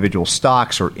 whether it be individual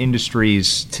stocks or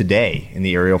industries today in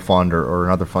the Ariel Fund or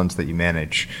in other funds that you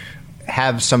manage,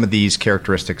 have some of these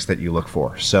characteristics that you look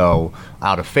for. So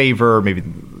out of favor, maybe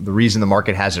the reason the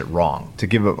market has it wrong. To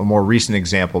give a more recent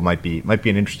example might be an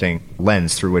interesting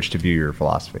lens through which to view your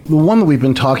philosophy. The one that we've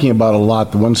been talking about a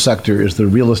lot, the one sector, is the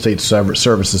real estate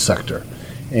services sector.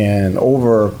 And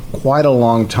over quite a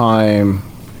long time,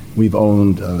 we've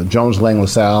owned Jones Lang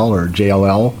LaSalle, or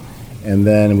JLL, and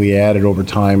then we added over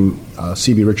time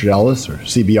CB Richard Ellis, or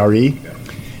CBRE.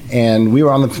 And we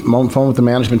were on the phone with the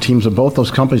management teams of both those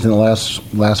companies in the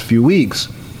last few weeks,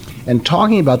 and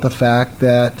talking about the fact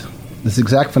that this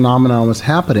exact phenomenon was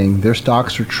happening. Their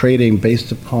stocks are trading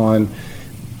based upon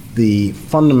the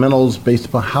fundamentals, based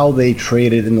upon how they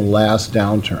traded in the last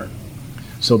downturn.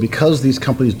 So because these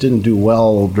companies didn't do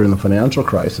well during the financial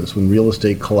crisis, when real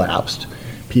estate collapsed,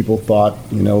 people thought,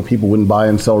 people wouldn't buy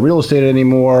and sell real estate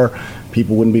anymore.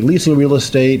 People wouldn't be leasing real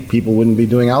estate. People wouldn't be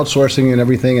doing outsourcing and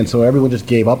everything. And so everyone just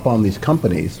gave up on these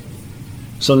companies.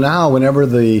 So now whenever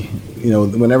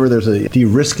there's a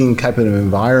de-risking type of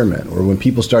environment, or when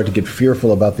people start to get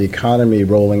fearful about the economy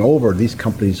rolling over, these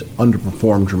companies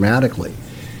underperform dramatically.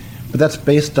 But that's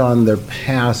based on their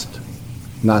past,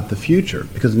 not the future.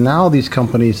 Because now these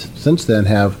companies, since then,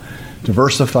 have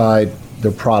diversified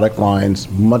their product lines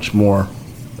much more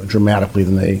dramatically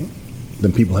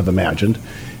than people have imagined.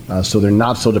 So they're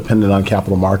not so dependent on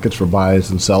capital markets for buys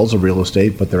and sells of real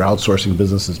estate, but their outsourcing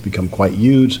businesses become quite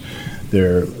huge.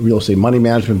 Their real estate money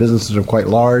management businesses are quite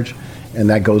large, and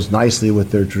that goes nicely with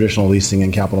their traditional leasing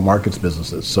and capital markets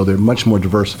businesses. So they're much more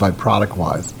diversified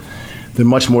product-wise. They're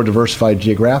much more diversified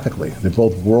geographically. They're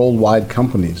both worldwide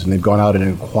companies, and they've gone out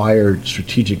and acquired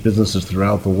strategic businesses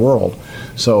throughout the world.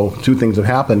 So two things have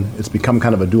happened. It's become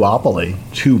kind of a duopoly,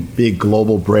 two big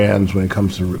global brands when it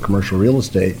comes to commercial real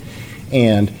estate.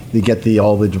 And they get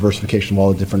all the diversification of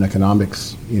all the different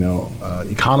economics,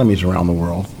 economies around the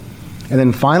world. And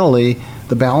then finally,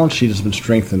 the balance sheet has been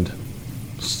strengthened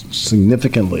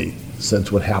significantly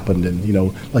since what happened. And,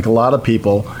 like a lot of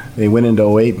people, they went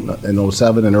into 08 and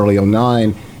 07 and early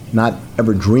 09, not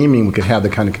ever dreaming we could have the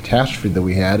kind of catastrophe that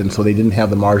we had. And so they didn't have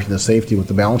the margin of safety with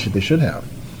the balance sheet they should have.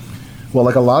 Well,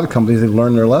 like a lot of companies, they've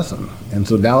learned their lesson. And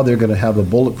so now they're going to have a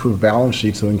bulletproof balance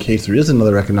sheet, so in case there is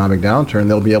another economic downturn,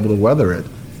 they'll be able to weather it.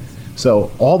 So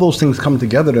all those things come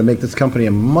together to make this company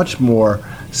a much more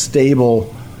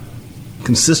stable,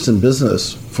 consistent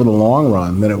business for the long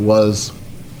run than it was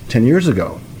 10 years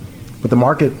ago. But the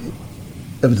market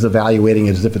is evaluating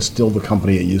it as if it's still the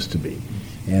company it used to be.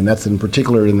 And that's in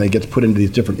particular, and they get put into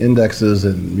these different indexes,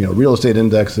 and real estate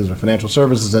indexes or financial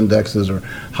services indexes or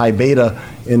high beta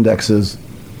indexes,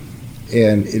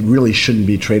 and it really shouldn't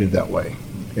be traded that way.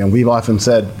 And we've often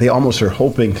said they almost are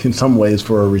hoping in some ways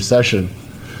for a recession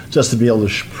just to be able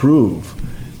to prove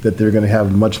that they're going to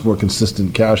have much more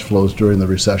consistent cash flows during the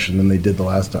recession than they did the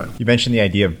last time. You mentioned the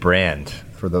idea of brand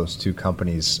for those two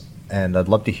companies, and I'd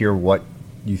love to hear what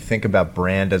you think about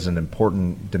brand as an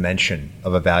important dimension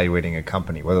of evaluating a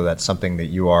company, whether that's something that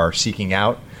you are seeking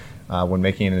out when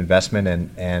making an investment,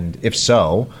 and if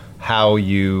so, how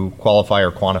you qualify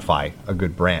or quantify a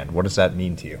good brand. What does that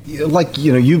mean to you? Like,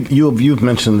 you've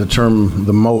mentioned the term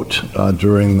the moat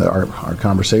during our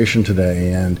conversation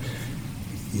today, and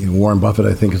Warren Buffett,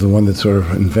 I think, is the one that sort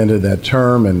of invented that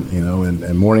term, and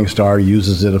Morningstar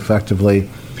uses it effectively.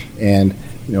 And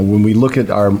when we look at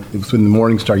within the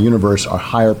Morningstar universe, a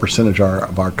higher percentage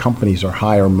of our companies are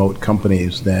higher moat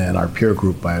companies than our peer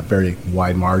group by a very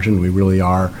wide margin. We really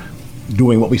are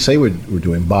doing what we say we're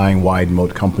doing, buying wide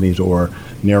moat companies or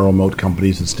narrow moat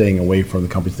companies and staying away from the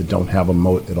companies that don't have a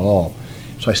moat at all.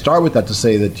 So I start with that to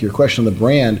say that to your question of the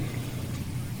brand,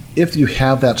 if you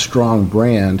have that strong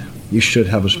brand, you should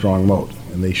have a strong moat,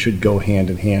 and they should go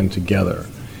hand in hand together.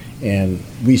 And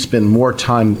we spend more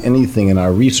time than anything in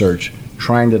our research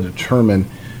trying to determine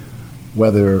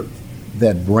whether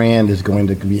that brand is going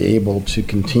to be able to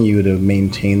continue to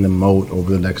maintain the moat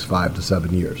over the next 5 to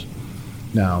 7 years.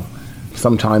 Now,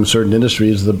 sometimes certain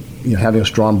industries, having a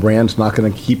strong brand is not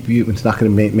going to keep you. It's not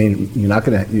going to you're not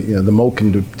going to. The moat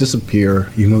can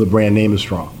disappear even though the brand name is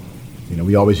strong.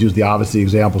 We always use the obvious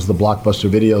examples of the Blockbuster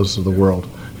Videos of the world.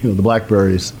 The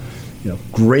BlackBerries,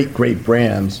 great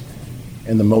brands,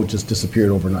 and the moat just disappeared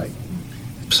overnight.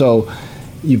 So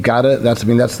you've got to. That's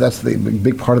the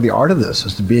big part of the art of this,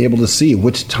 is to be able to see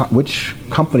which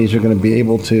companies are going to be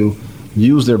able to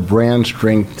use their brand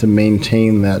strength to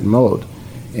maintain that moat.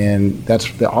 And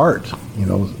that's the art,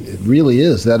 it really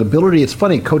is. That ability, it's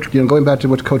funny, Coach, going back to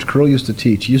what Coach Carrill used to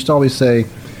teach, he used to always say,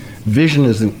 vision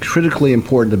is critically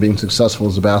important to being successful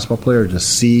as a basketball player, to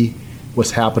see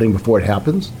what's happening before it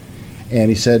happens. And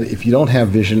he said, if you don't have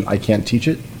vision, I can't teach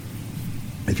it.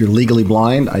 If you're legally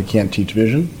blind, I can't teach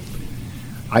vision.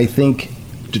 I think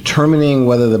determining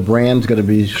whether the brand's going to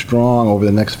be strong over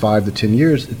the next 5 to 10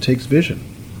 years, it takes vision.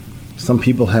 Some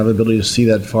people have the ability to see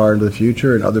that far into the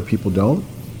future and other people don't.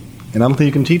 And I don't think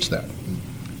you can teach that.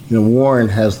 Warren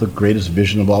has the greatest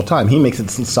vision of all time. He makes it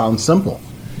sound simple.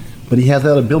 But he has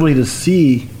that ability to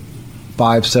see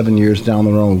 5-7 years down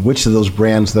the road which of those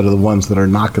brands that are the ones that are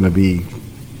not going to be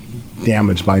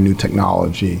damaged by new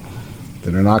technology,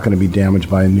 that are not going to be damaged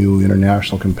by a new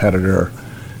international competitor,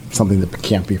 something that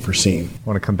can't be foreseen. I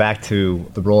want to come back to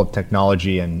the role of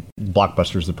technology, and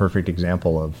Blockbuster is the perfect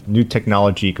example of new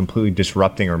technology completely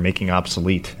disrupting or making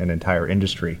obsolete an entire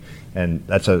industry. And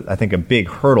that's, I think, a big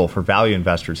hurdle for value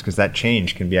investors, because that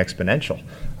change can be exponential,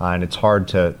 and it's hard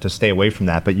to stay away from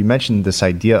that. But you mentioned this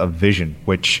idea of vision,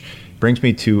 which brings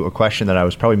me to a question that I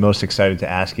was probably most excited to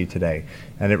ask you today,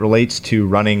 and it relates to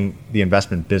running the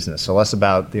investment business. So less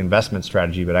about the investment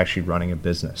strategy, but actually running a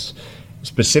business,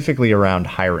 specifically around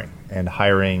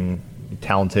hiring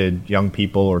talented young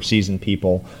people or seasoned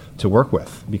people to work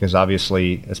with. Because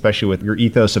obviously, especially with your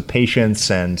ethos of patience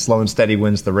and slow and steady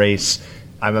wins the race,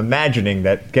 I'm imagining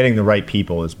that getting the right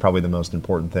people is probably the most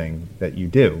important thing that you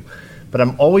do. But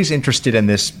I'm always interested in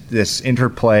this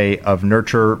interplay of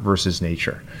nurture versus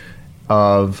nature,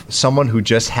 of someone who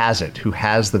just has it, who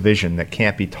has the vision that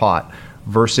can't be taught,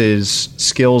 versus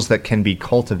skills that can be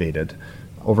cultivated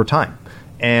over time.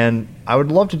 And I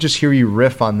would love to just hear you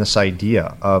riff on this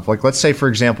idea of, let's say, for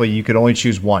example, you could only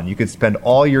choose one. You could spend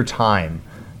all your time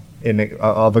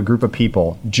of a group of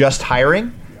people just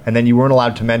hiring, and then you weren't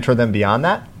allowed to mentor them beyond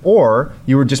that, or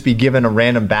you would just be given a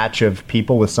random batch of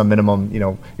people with some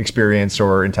minimum, experience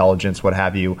or intelligence, what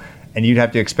have you, and you'd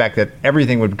have to expect that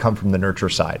everything would come from the nurture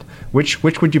side. Which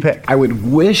would you pick? I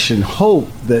would wish and hope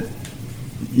that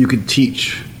you could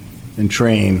teach and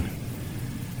train,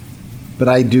 but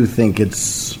I do think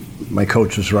my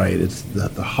coach was right. It's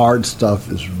the hard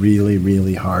stuff is really,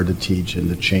 really hard to teach and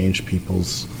to change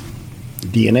people's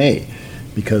DNA.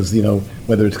 Because,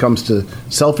 whether it comes to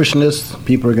selfishness,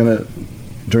 people are going to,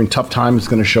 during tough times, it's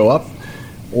going to show up,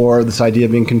 or this idea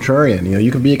of being contrarian.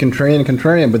 You could be a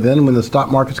contrarian, but then when the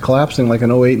stock market's collapsing like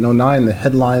in 08 and 09, the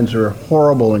headlines are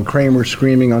horrible, and Kramer's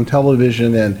screaming on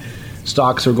television, and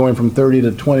stocks are going from 30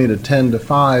 to 20 to 10 to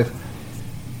 5.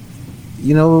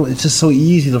 It's just so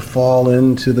easy to fall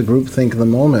into the groupthink of the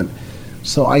moment.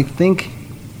 So I think,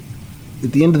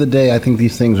 at the end of the day, I think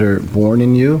these things are born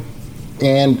in you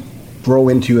and grow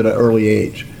into you at an early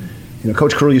age.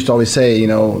 Coach Carrill used to always say,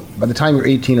 by the time you're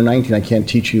 18 or 19, I can't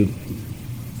teach you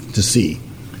to see.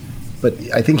 But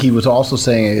I think he was also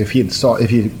saying if he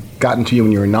had gotten to you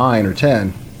when you were 9 or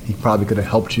 10, he probably could have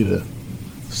helped you to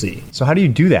see. So how do you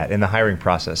do that in the hiring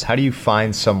process? How do you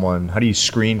find someone, how do you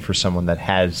screen for someone that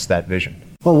has that vision?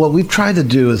 Well, what we've tried to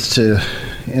do is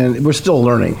and we're still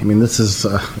learning. This is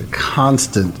a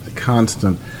constant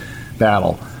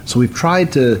battle. So we've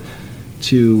tried to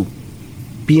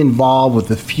be involved with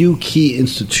a few key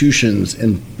institutions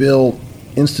and build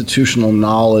institutional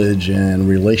knowledge and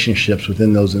relationships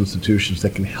within those institutions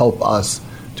that can help us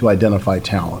to identify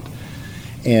talent.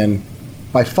 And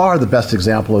by far the best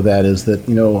example of that is that,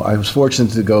 I was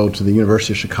fortunate to go to the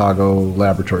University of Chicago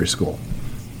Laboratory School,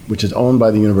 which is owned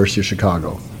by the University of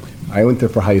Chicago. I went there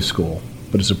for high school,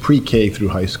 but it's a pre-K through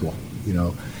high school,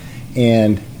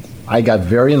 And I got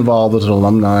very involved as an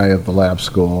alumni of the lab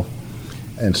school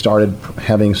and started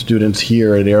having students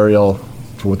here at Ariel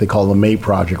for what they call the May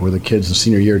Project, where the kids the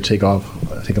senior year take a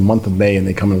month of May and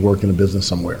they come and work in a business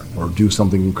somewhere or do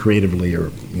something creatively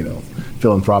or,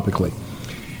 philanthropically.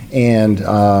 And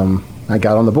I I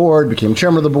got on the board, became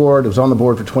chairman of the board. I was on the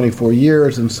board for 24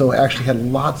 years, and so I actually had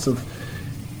lots of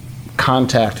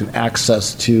contact and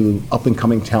access to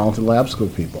up-and-coming talented lab school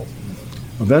people.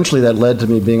 Eventually, that led to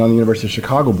me being on the University of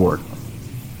Chicago board.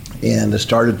 And I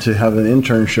started to have an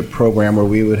internship program where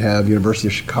we would have University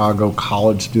of Chicago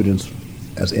college students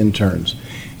as interns,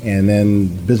 and then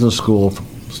business school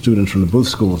students from the Booth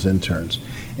School as interns.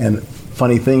 And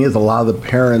funny thing is, a lot of the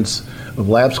parents of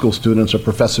lab school students are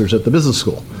professors at the business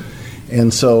school.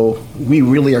 And so we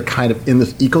really are kind of in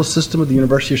this ecosystem of the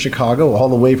University of Chicago, all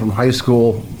the way from high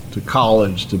school to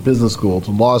college to business school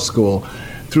to law school,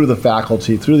 through the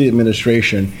faculty, through the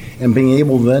administration, and being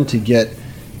able then to get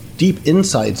deep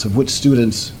insights of which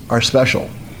students are special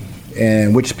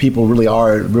and which people really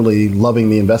are really loving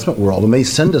the investment world. And they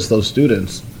send us those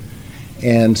students.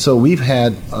 And so we've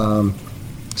had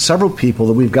several people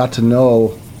that we've got to know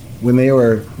when they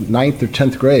were 9th or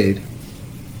 10th grade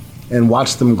and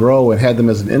watched them grow and had them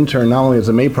as an intern, not only as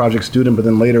a May Project student, but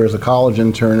then later as a college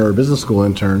intern or a business school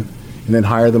intern, and then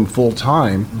hire them full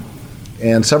time.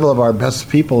 And several of our best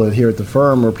people here at the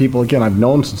firm are people, again, I've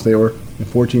known since they were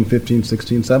 14, 15,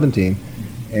 16, 17.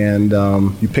 And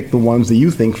you pick the ones that you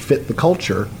think fit the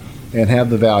culture and have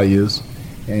the values.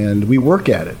 And we work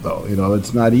at it, though. You know,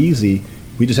 it's not easy.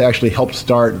 We just actually helped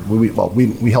start,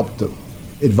 we helped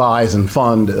advise and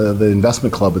fund the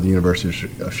investment club at the University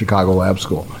of Chicago Lab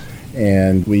School.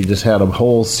 And we just had a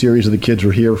whole series of the kids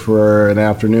were here for an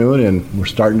afternoon, and we're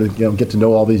starting to get to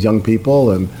know all these young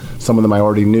people, and some of them I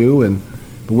already knew,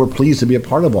 but we're pleased to be a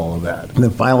part of all of that. And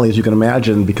then finally, as you can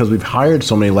imagine, because we've hired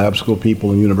so many lab school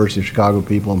people and University of Chicago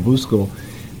people and Booth School,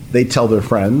 they tell their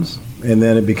friends, and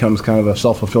then it becomes kind of a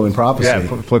self-fulfilling prophecy. Yeah,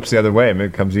 it flips the other way. I mean,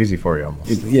 it becomes easy for you almost.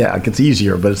 It gets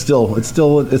easier, but it's still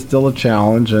a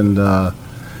challenge, and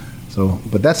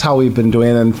but that's how we've been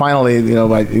doing it. And finally,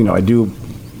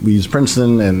 we use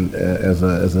Princeton and as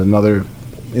another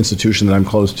institution that I'm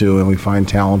close to, and we find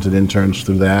talented interns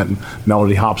through that. And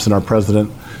Melody Hobson, our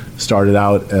president, started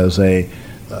out as I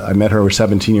met her when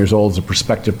 17 years old as a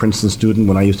prospective Princeton student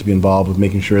when I used to be involved with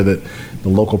making sure that the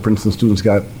local Princeton students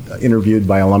got interviewed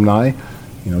by alumni.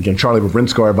 Again, Charlie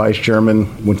Babrinsko, our vice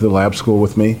chairman, went to the lab school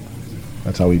with me.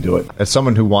 That's how we do it. As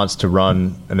someone who wants to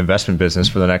run an investment business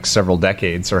for the next several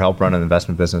decades, or help run an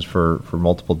investment business for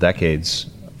multiple decades,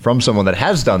 from someone that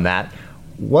has done that,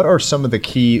 what are some of the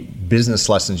key business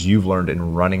lessons you've learned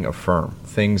in running a firm?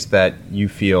 Things that you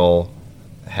feel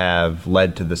have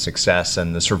led to the success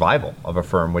and the survival of a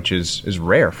firm, which is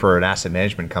rare for an asset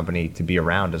management company to be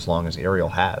around as long as Ariel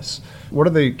has. What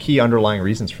are the key underlying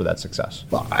reasons for that success?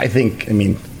 Well, I think,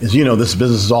 as you know, this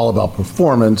business is all about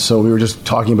performance. So we were just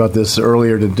talking about this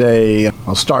earlier today.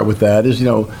 I'll start with that.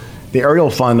 The Ariel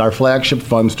Fund, our flagship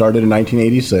fund, started in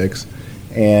 1986.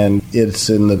 And it's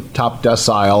in the top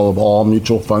decile of all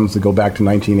mutual funds that go back to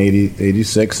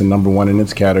 1986 and number one in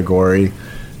its category.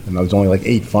 And there's only like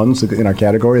 8 funds in our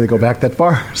category that go back that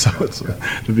far. So it's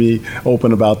to be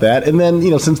open about that. And then,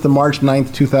 since the March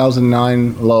 9th,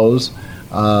 2009 lows,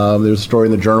 there was a story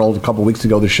in the Journal a couple of weeks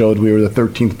ago that showed we were the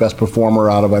 13th best performer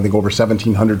out of, I think, over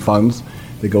 1,700 funds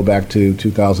that go back to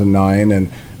 2009.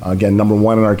 And again, number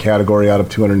one in our category out of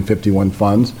 251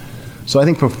 funds. So I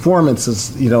think performance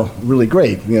is, really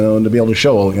great, and to be able to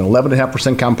show,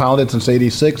 11.5% compounded since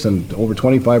 86 and over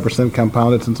 25%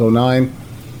 compounded since 09.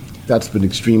 That's been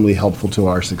extremely helpful to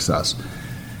our success.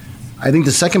 I think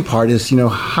the second part is,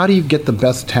 how do you get the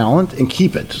best talent and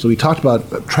keep it? So we talked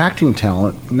about attracting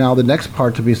talent. Now the next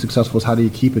part to be successful is how do you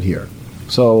keep it here?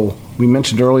 So we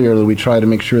mentioned earlier that we try to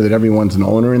make sure that everyone's an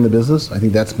owner in the business. I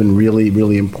think that's been really,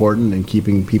 really important in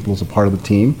keeping people as a part of the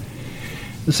team.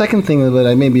 The second thing that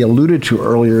I maybe alluded to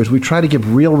earlier is we try to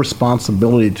give real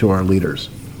responsibility to our leaders,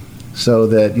 so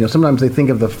that sometimes they think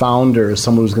of the founder as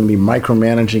someone who's going to be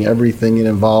micromanaging everything and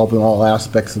involved in all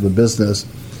aspects of the business.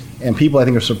 And people, I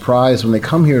think, are surprised when they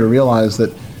come here to realize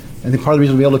that. I think part of the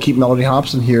reason we're able to keep Melody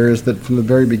Hobson here is that from the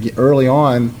very early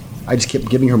on, I just kept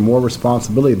giving her more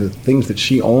responsibility, the things that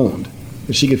she owned,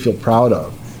 that she could feel proud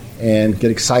of and get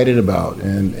excited about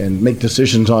and make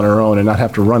decisions on her own and not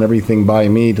have to run everything by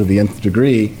me to the nth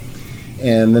degree.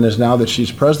 And then now that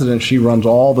she's president, she runs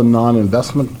all the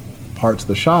non-investment parts of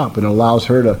the shop, and it allows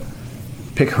her to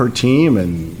pick her team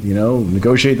and,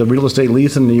 negotiate the real estate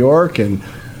lease in New York and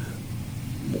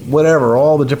whatever,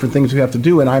 all the different things we have to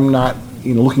do. And I'm not,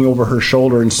 looking over her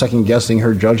shoulder and second guessing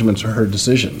her judgments or her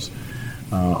decisions.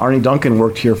 Arnie Duncan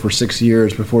worked here for 6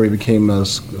 years before he became a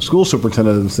school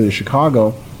superintendent in the city of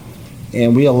Chicago.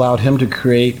 And we allowed him to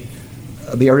create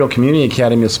the Ariel Community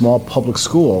Academy, a small public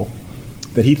school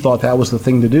that he thought that was the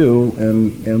thing to do.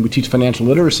 And we teach financial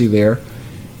literacy there.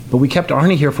 But we kept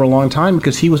Arnie here for a long time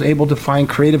because he was able to find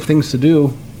creative things to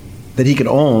do that he could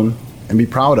own and be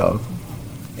proud of.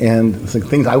 And it's like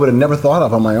things I would have never thought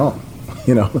of on my own.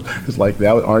 It's like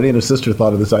that. Arnie and his sister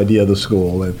thought of this idea of the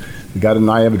school. And we got an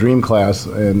I Have a Dream class,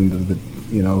 and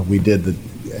we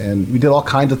did all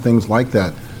kinds of things like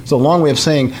that. So a long way of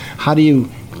saying, how do you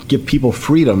give people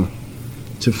freedom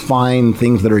to find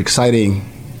things that are exciting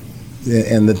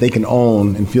and that they can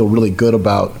own and feel really good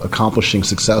about accomplishing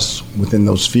success within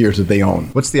those spheres that they own?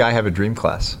 What's the I Have a Dream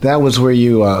class? That was where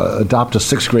you adopt a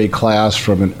 6th grade class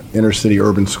from an inner city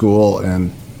urban school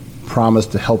and promise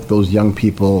to help those young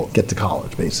people get to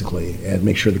college, basically, and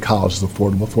make sure the college is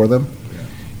affordable for them.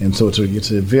 Yeah. And so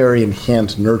it's a very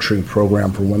enhanced, nurturing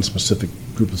program for one specific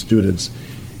group of students.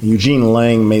 And Eugene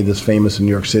Lang made this famous in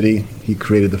New York City. He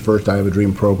created the first I Have a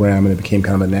Dream program, and it became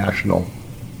kind of a national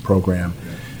program.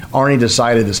 Arnie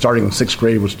decided that starting in 6th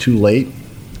grade was too late,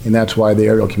 and that's why the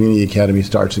Ariel Community Academy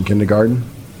starts in kindergarten.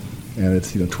 And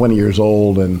it's 20 years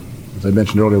old, and as I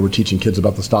mentioned earlier, we're teaching kids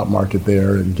about the stock market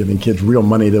there and giving kids real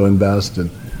money to invest, and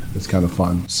it's kind of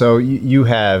fun. So you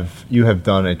have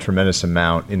done a tremendous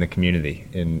amount in the community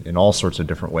in all sorts of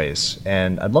different ways,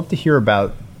 and I'd love to hear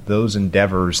about those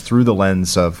endeavors through the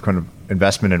lens of kind of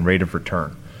investment and rate of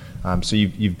return. So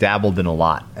you've dabbled in a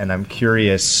lot, and I'm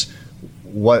curious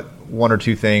what one or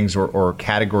two things or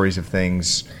categories of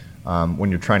things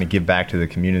when you're trying to give back to the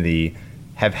community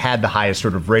have had the highest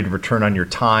sort of rate of return on your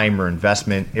time or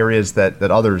investment, areas that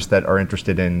others that are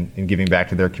interested in giving back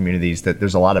to their communities, that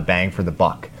there's a lot of bang for the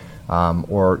buck,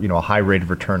 or a high rate of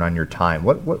return on your time.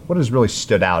 What has really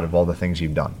stood out of all the things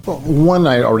you've done? Well, one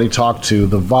I already talked to,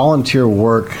 the volunteer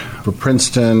work for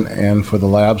Princeton and for the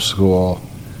lab school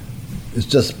is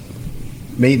just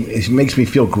it makes me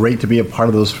feel great to be a part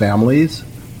of those families,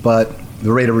 but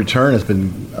the rate of return has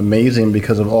been amazing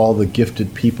because of all the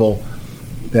gifted people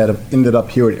that have ended up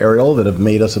here at Ariel that have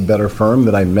made us a better firm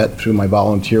that I met through my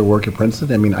volunteer work at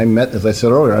Princeton. I mean, as I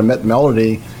said earlier, I met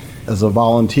Melody as a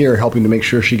volunteer helping to make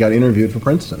sure she got interviewed for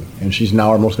Princeton. And she's now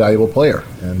our most valuable player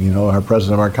and, our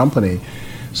president of our company.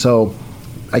 So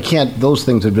those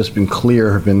things have just been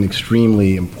clear, have been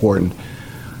extremely important.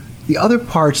 The other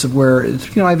parts of where,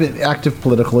 I've been active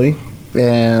politically,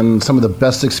 and some of the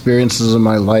best experiences of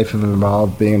my life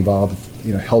have being involved,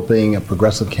 helping a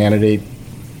progressive candidate,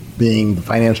 being the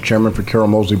finance chairman for Carol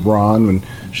Moseley Braun when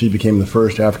she became the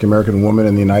first African-American woman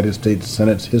in the United States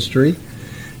Senate's history,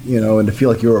 and to feel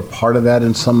like you're a part of that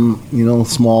in some,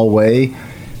 small way.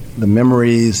 The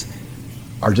memories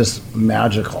are just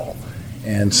magical.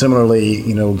 And similarly,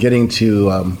 getting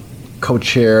to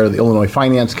co-chair the Illinois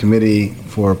Finance Committee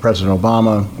for President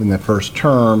Obama in the first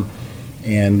term,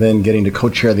 and then getting to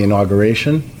co-chair the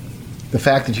inauguration. The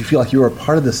fact that you feel like you were a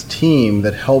part of this team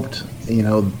that helped,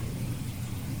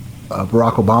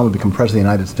 Barack Obama become president of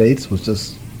the United States was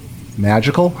just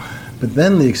magical. But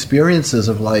then the experiences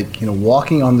of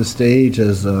walking on the stage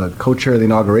as a co-chair of the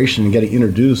inauguration and getting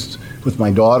introduced with my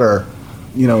daughter,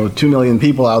 2 million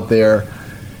people out there,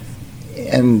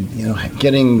 and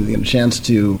getting the chance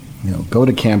to go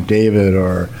to Camp David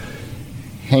or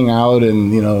hang out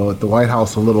and at the White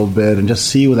House a little bit and just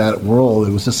see that world.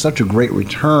 It was just such a great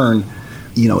return.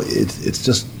 It's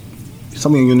just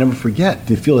something you'll never forget.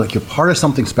 You feel like you're part of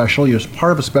something special. You're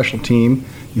part of a special team.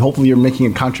 Hopefully you're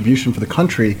making a contribution for the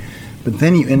country. But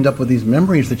then you end up with these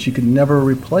memories that you could never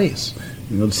replace.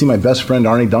 To see my best friend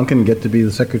Arnie Duncan get to be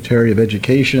the Secretary of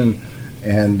Education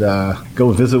and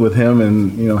go visit with him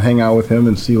and hang out with him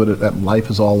and see what that life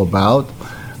is all about.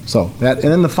 So that,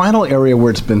 and then the final area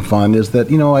where it's been fun is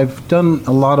that I've done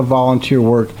a lot of volunteer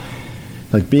work,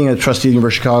 like being a trustee at the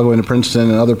University of Chicago and Princeton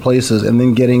and other places, and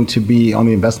then getting to be on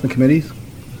the investment committees.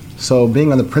 So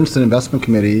being on the Princeton Investment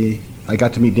Committee, I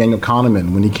got to meet Daniel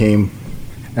Kahneman when he came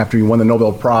after he won the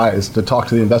Nobel Prize to talk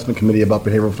to the investment committee about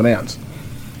behavioral finance.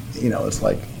 It's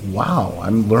like, wow,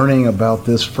 I'm learning about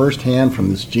this firsthand from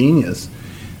this genius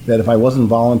that if I wasn't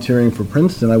volunteering for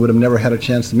Princeton, I would have never had a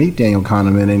chance to meet Daniel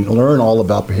Kahneman and learn all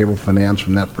about behavioral finance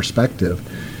from that perspective.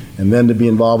 And then to be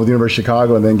involved with the University of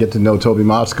Chicago and then get to know Toby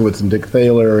Moskowitz and Dick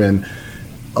Thaler and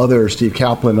Steve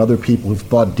Kaplan and other people who've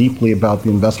thought deeply about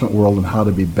the investment world and how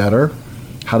to be better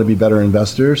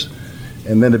investors.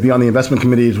 And then to be on the investment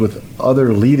committees with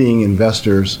other leading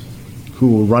investors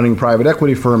who were running private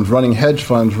equity firms, running hedge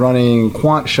funds, running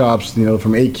quant shops,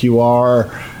 from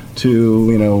AQR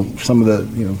to some of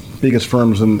the biggest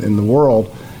firms in the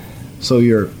world. So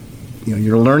you're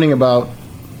learning about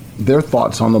their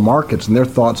thoughts on the markets and their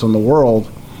thoughts on the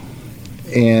world,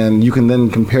 and you can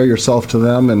then compare yourself to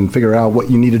them and figure out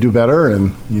what you need to do better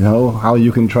and how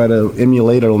you can try to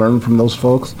emulate or learn from those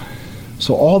folks.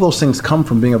 So all those things come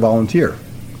from being a volunteer.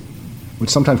 which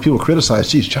sometimes people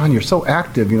criticize. Geez, John, you're so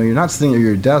active. You're not sitting at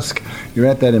your desk. You're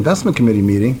at that investment committee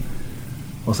meeting.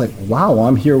 I was like, wow,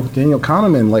 I'm here with Daniel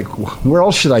Kahneman. Like, where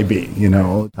else should I be?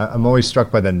 I'm always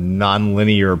struck by the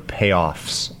nonlinear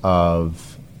payoffs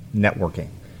of networking.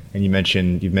 And you've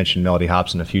mentioned Mellody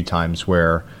Hobson a few times,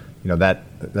 where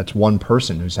that's one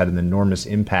person who's had an enormous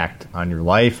impact on your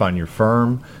life, on your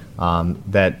firm.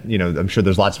 That I'm sure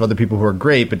there's lots of other people who are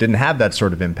great but didn't have that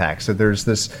sort of impact. So there's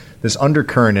this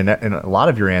undercurrent in a lot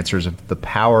of your answers of the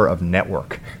power of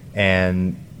network,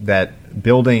 and that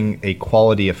building a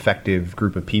quality, effective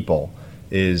group of people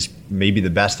is maybe the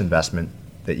best investment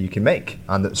that you can make,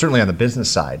 certainly on the business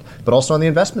side, but also on the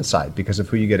investment side, because of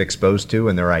who you get exposed to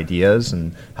and their ideas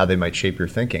and how they might shape your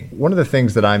thinking. One of the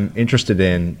things that I'm interested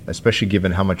in, especially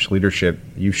given how much leadership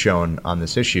you've shown on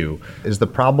this issue, is the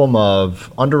problem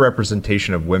of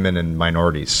underrepresentation of women and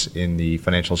minorities in the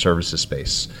financial services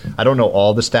space. I don't know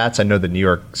all the stats. I know the New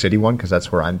York City one because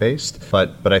that's where I'm based,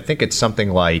 but I think it's something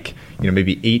like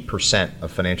maybe 8%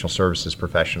 of financial services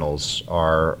professionals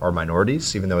are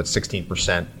minorities, even though it's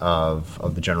 16% of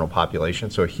the general population,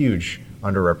 so a huge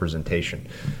underrepresentation.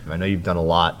 I know you've done a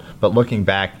lot, but looking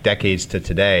back decades to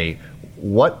today,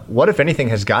 what if anything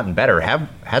has gotten better?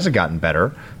 Has it gotten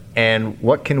better? And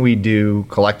what can we do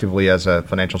collectively as a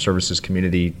financial services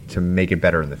community to make it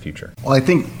better in the future? Well, I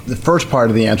think the first part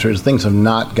of the answer is things have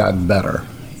not gotten better.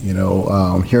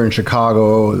 Here in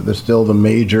Chicago, there's still the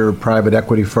major private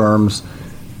equity firms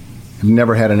have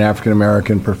never had an African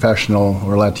American professional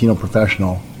or Latino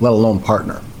professional, let alone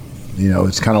partner.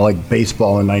 It's kind of like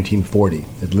baseball in 1940.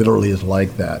 It literally is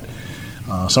like that.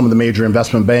 Some of the major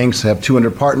investment banks have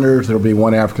 200 partners. There'll be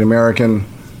one African American.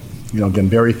 Again,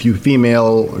 very few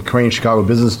female. Crain Chicago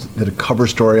Business did a cover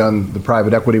story on the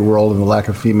private equity world and the lack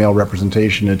of female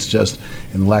representation. It's just,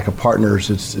 and the lack of partners,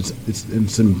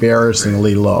 it's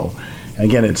embarrassingly low. And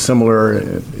again, it's similar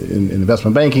in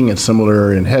investment banking. It's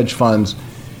similar in hedge funds.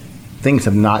 Things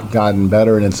have not gotten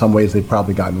better, and in some ways they've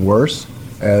probably gotten worse,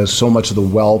 as so much of the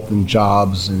wealth and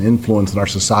jobs and influence in our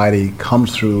society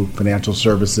comes through financial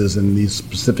services in these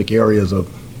specific areas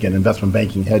of, again, investment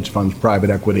banking, hedge funds, private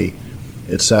equity,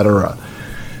 et cetera.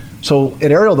 So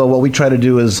at Ariel, though, what we try to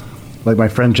do is, like my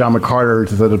friend John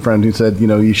McCarter, a friend who said,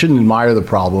 you shouldn't admire the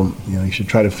problem, you should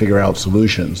try to figure out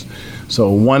solutions.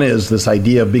 So one is this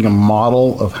idea of being a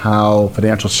model of how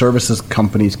financial services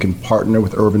companies can partner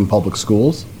with urban public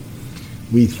schools.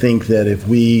 We think that if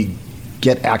we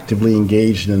get actively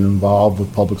engaged and involved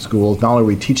with public schools, not only are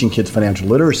we teaching kids financial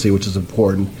literacy, which is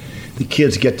important, the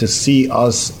kids get to see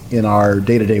us in our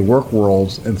day-to-day work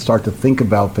worlds and start to think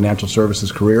about financial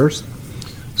services careers.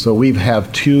 So we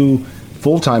have 2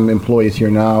 full-time employees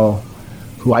here now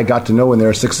who I got to know when they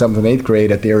were 6th, 7th, and 8th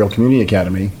grade at the Ariel Community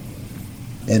Academy,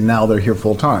 and now they're here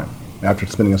full-time after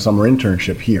spending a summer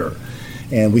internship here.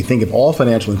 And we think if all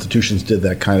financial institutions did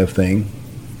that kind of thing,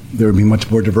 there would be much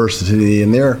more diversity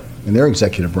in their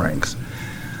executive ranks.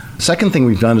 Second thing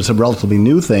we've done is a relatively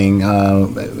new thing.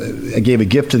 I gave a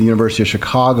gift to the University of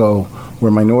Chicago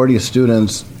where minority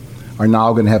students are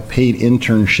now going to have paid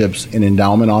internships in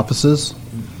endowment offices.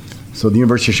 So the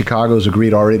University of Chicago has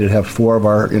agreed already to have 4 of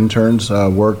our interns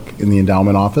work in the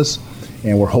endowment office.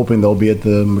 And we're hoping they'll be at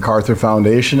the MacArthur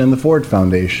Foundation and the Ford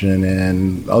Foundation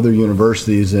and other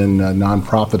universities and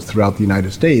nonprofits throughout the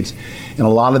United States. And a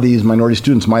lot of these minority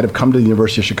students might have come to the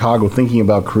University of Chicago thinking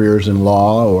about careers in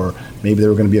law, or maybe they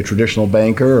were going to be a traditional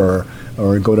banker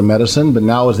or go to medicine. But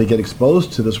now as they get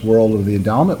exposed to this world of the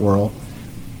endowment world,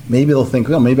 maybe they'll think,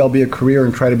 well, maybe I'll be a career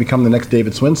and try to become the next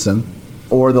David Swinson.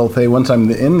 Or they'll say, once I'm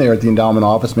in there at the endowment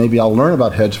office, maybe I'll learn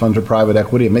about hedge funds or private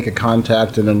equity and make a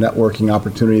contact and a networking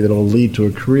opportunity that will lead to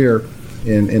a career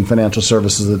in financial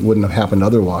services that wouldn't have happened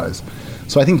otherwise.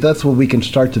 So I think that's what we can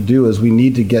start to do, is we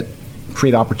need to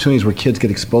create opportunities where kids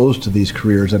get exposed to these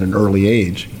careers at an early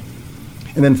age.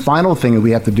 And then final thing that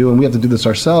we have to do, and we have to do this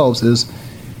ourselves, is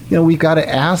we've got to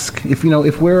ask if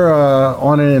we're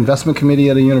on an investment committee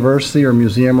at a university or a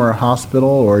museum or a hospital,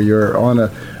 or you're on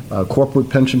a corporate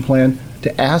pension plan,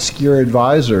 to ask your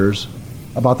advisors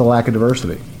about the lack of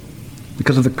diversity.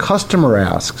 Because if the customer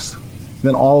asks,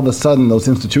 then all of a sudden those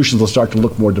institutions will start to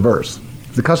look more diverse.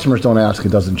 If the customers don't ask, it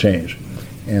doesn't change.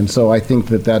 And so I think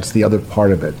that that's the other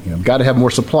part of it. We've got to have more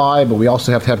supply, but we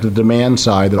also have to have the demand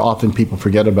side that often people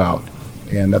forget about.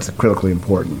 And that's critically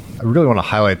important. I really want to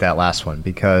highlight that last one,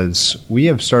 because we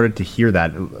have started to hear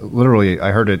that. Literally, I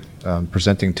heard it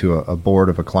presenting to a board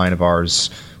of a client of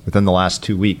ours within the last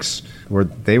 2 weeks, where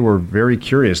they were very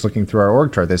curious looking through our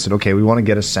org chart. They said, okay, we want to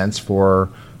get a sense for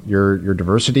your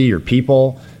diversity, your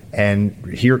people, and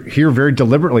hear very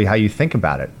deliberately how you think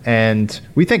about it. And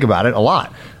we think about it a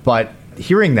lot, but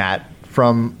hearing that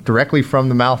directly from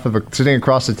the mouth of sitting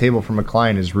across the table from a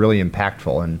client is really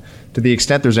impactful. And to the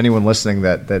extent there's anyone listening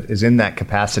that is in that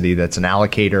capacity, that's an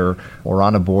allocator or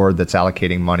on a board that's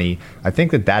allocating money, I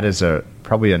think that is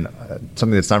probably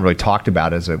something that's not really talked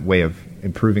about as a way of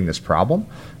improving this problem,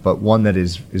 but one that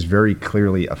is very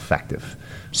clearly effective.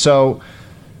 So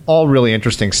all really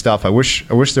interesting stuff. I wish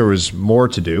there was more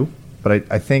to do, but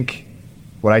I think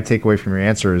what I take away from your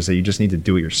answer is that you just need to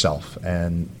do it yourself.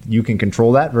 And you can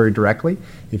control that very directly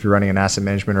if you're running an asset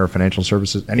management or a financial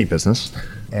services, any business.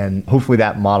 And hopefully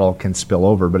that model can spill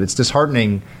over. But it's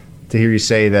disheartening to hear you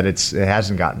say that it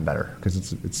hasn't gotten better,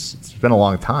 because it's been a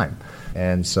long time.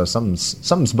 And so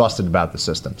something's busted about the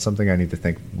system, something I need to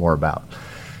think more about.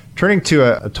 Turning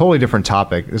to a totally different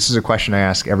topic, this is a question I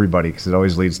ask everybody because it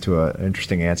always leads to an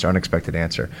interesting answer, unexpected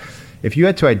answer. If you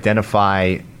had to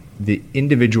identify the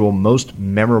individual most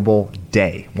memorable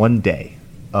day, one day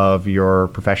of your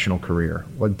professional career,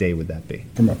 what day would that be?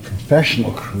 From a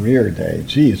professional career day,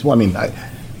 geez. Well, I mean,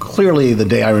 clearly the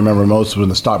day I remember most was when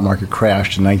the stock market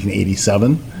crashed in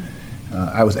 1987.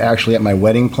 I was actually at my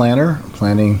wedding planner,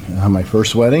 planning my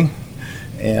first wedding.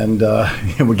 And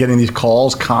we're getting these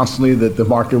calls constantly that the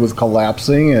market was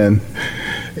collapsing, and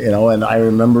I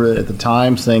remember at the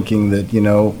time thinking that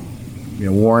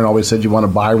Warren always said you want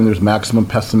to buy when there's maximum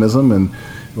pessimism,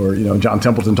 or John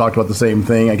Templeton talked about the same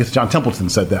thing. I guess John Templeton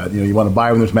said that you want to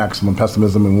buy when there's maximum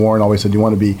pessimism, and Warren always said you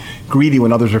want to be greedy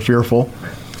when others are fearful.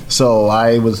 So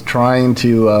I was trying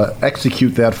to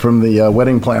execute that from the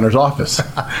wedding planner's office,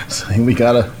 saying we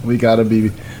gotta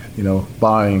be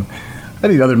buying. I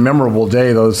think the other memorable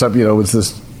day, though, was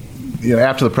this,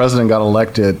 after the president got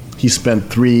elected, he spent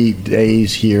 3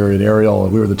 days here at Ariel,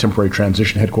 and we were the temporary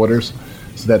transition headquarters.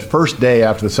 So that first day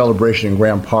after the celebration in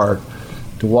Grant Park,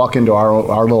 to walk into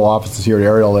our little offices here at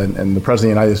Ariel, and the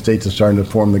President of the United States is starting to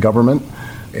form the government,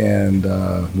 and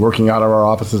working out of our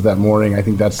offices that morning, I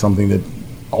think that's something that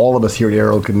all of us here at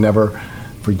Ariel could never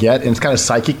forget. And it's kind of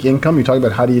psychic income. You talk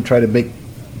about how do you try to make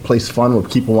a place fun where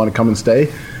people want to come and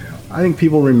stay. I think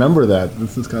people remember that.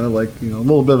 This is kind of like a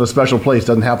little bit of a special place.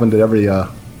 Doesn't happen to every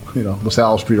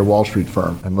LaSalle Street or Wall Street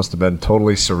firm. It must have been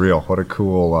totally surreal. What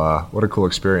a cool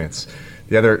experience.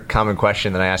 The other common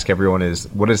question that I ask everyone is,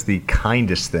 what is the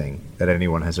kindest thing that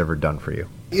anyone has ever done for you?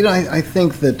 I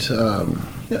think that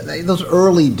those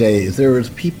early days, there was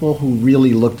people who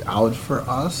really looked out for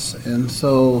us, and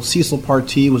so Cecil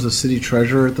Partee was the city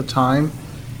treasurer at the time,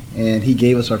 and he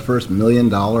gave us our first $1 million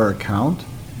account.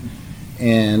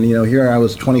 And, here I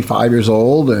was 25 years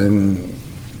old, and,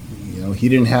 he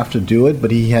didn't have to do it,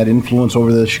 but he had influence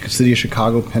over the city of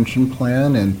Chicago pension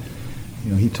plan. And,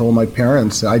 he told my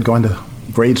parents, I'd gone to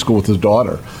grade school with his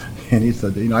daughter. And he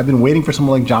said, I've been waiting for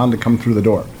someone like John to come through the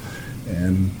door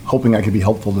and hoping I could be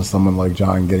helpful to someone like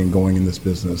John getting going in this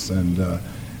business. And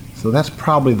so that's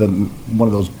probably one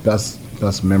of those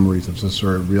best memories of just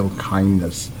sort of real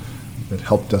kindness that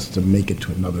helped us to make it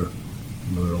to another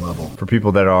level. For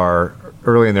people that are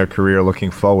early in their career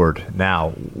looking forward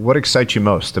now, what excites you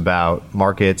most about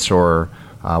markets, or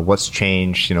what's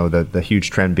changed? The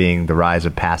huge trend being the rise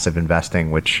of passive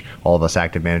investing, which all of us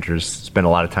active managers spend a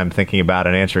lot of time thinking about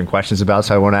and answering questions about.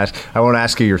 So I won't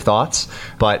ask you your thoughts,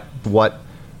 but what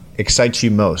excites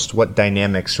you most? What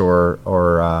dynamics or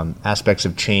aspects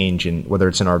of change, in whether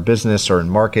it's in our business or in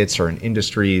markets or in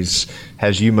industries,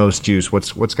 has you most juice?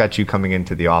 What's got you coming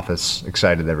into the office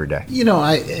excited every day?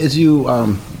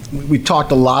 We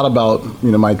talked a lot about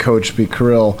my coach, Pete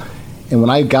Carrill, and when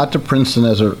I got to Princeton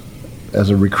as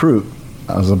a recruit,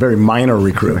 I was a very minor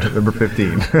recruit, number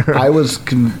 15. I was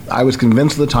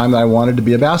convinced at the time that I wanted to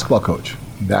be a basketball coach.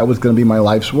 That was going to be my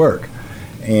life's work.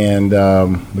 And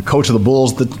the coach of the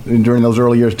Bulls during those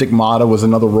early years, Dick Motta, was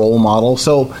another role model.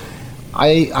 So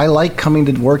I like coming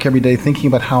to work every day thinking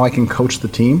about how I can coach the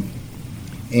team,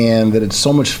 and that it's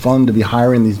so much fun to be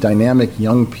hiring these dynamic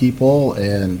young people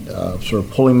and sort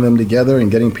of pulling them together and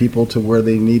getting people to where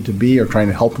they need to be, or trying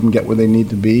to help them get where they need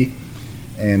to be.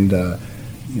 And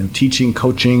teaching,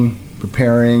 coaching,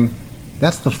 preparing,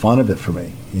 that's the fun of it for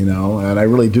me, and I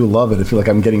really do love it. I feel like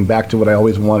I'm getting back to what I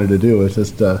always wanted to do. It's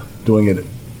just doing it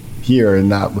here and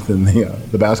not within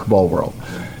the basketball world.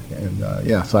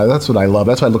 And so that's what I love.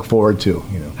 That's what I look forward to.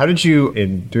 How did you,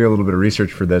 in doing a little bit of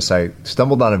research for this, I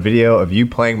stumbled on a video of you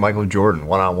playing Michael Jordan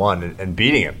one-on-one and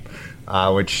beating him,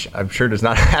 which I'm sure does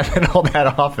not happen all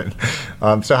that often.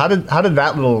 So how did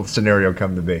that little scenario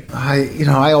come to be?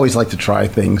 I always like to try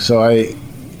things. So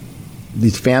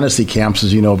these fantasy camps,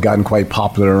 as you know, have gotten quite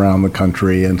popular around the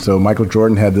country. And so Michael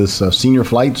Jordan had this senior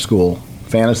flight school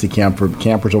fantasy camp for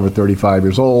campers over 35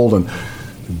 years old. And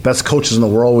best coaches in the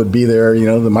world would be there,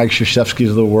 the Mike Krzyzewskis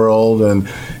of the world, and,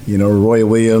 Roy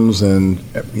Williams, and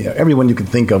everyone you could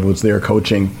think of was there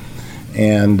coaching.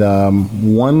 And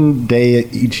one day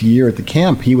each year at the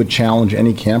camp, he would challenge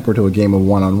any camper to a game of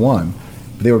one-on-one.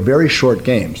 They were very short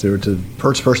games. They were to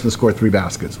first person to score 3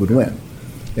 baskets would win.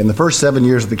 In the first 7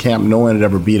 years of the camp, no one had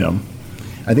ever beat him.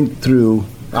 I think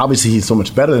obviously he's so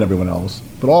much better than everyone else,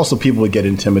 but also people would get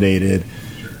intimidated.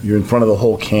 You're in front of the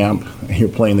whole camp, and you're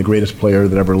playing the greatest player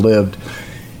that ever lived.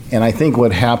 And I think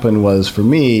what happened was, for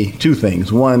me, 2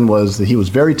 things. One was that he was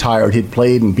very tired. He'd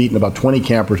played and beaten about 20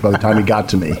 campers by the time he got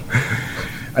to me.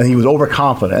 I think he was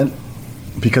overconfident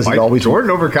because he'd always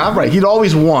overconfident. Right, he'd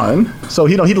always won. So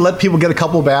he'd let people get a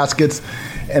couple of baskets.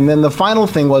 And then the final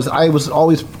thing was, I was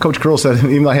always, Coach Curl said,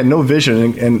 even though I had no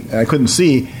vision and I couldn't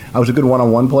see, I was a good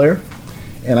one-on-one player,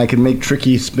 and I could make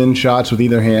tricky spin shots with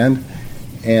either hand.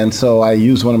 And so I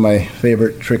used one of my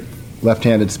favorite trick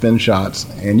left-handed spin shots,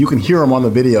 and you can hear him on the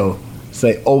video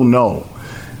say, "Oh no,"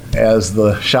 as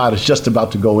the shot is just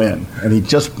about to go in, and he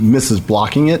just misses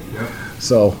blocking it. Yep.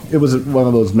 So it was one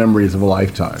of those memories of a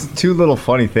lifetime. 2 little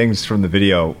funny things from the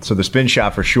video. So the spin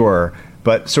shot for sure,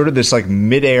 but sort of this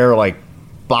midair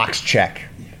box check,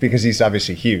 because he's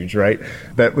obviously huge, right?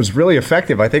 That was really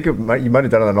effective. I think you might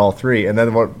have done it on all 3. And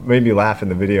then what made me laugh in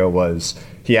the video was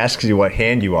he asks you what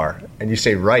hand you are, and you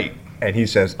say right, and he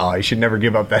says, "Oh, you should never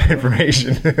give up that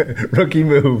information." Rookie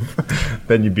move.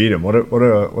 Then you beat him. What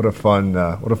a fun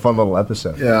little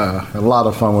episode. Yeah, a lot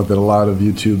of fun with it. A lot of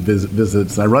YouTube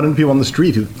visits. I run into people on the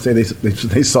street who say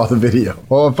they saw the video.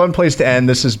 Well, a fun place to end.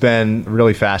 This has been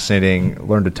really fascinating.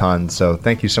 Learned a ton. So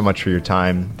thank you so much for your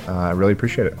time. I really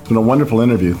appreciate it. It's been a wonderful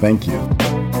interview. Thank you.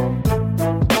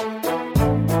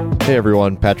 Hey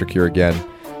everyone, Patrick here again.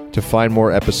 To find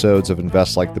more episodes of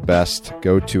Invest Like the Best,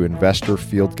 go to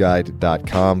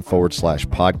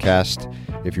investorfieldguide.com/podcast.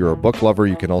 If you're a book lover,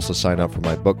 you can also sign up for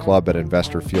my book club at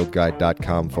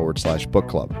investorfieldguide.com/book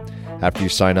club. After you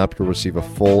sign up, you'll receive a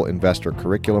full investor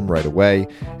curriculum right away,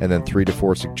 and then 3 to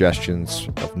 4 suggestions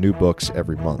of new books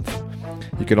every month.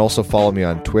 You can also follow me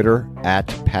on Twitter at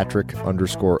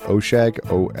Patrick_Oshag,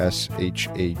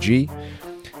 OSHAG.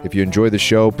 If you enjoy the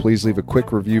show, please leave a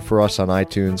quick review for us on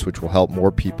iTunes, which will help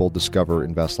more people discover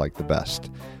Invest Like the Best.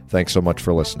 Thanks so much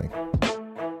for listening.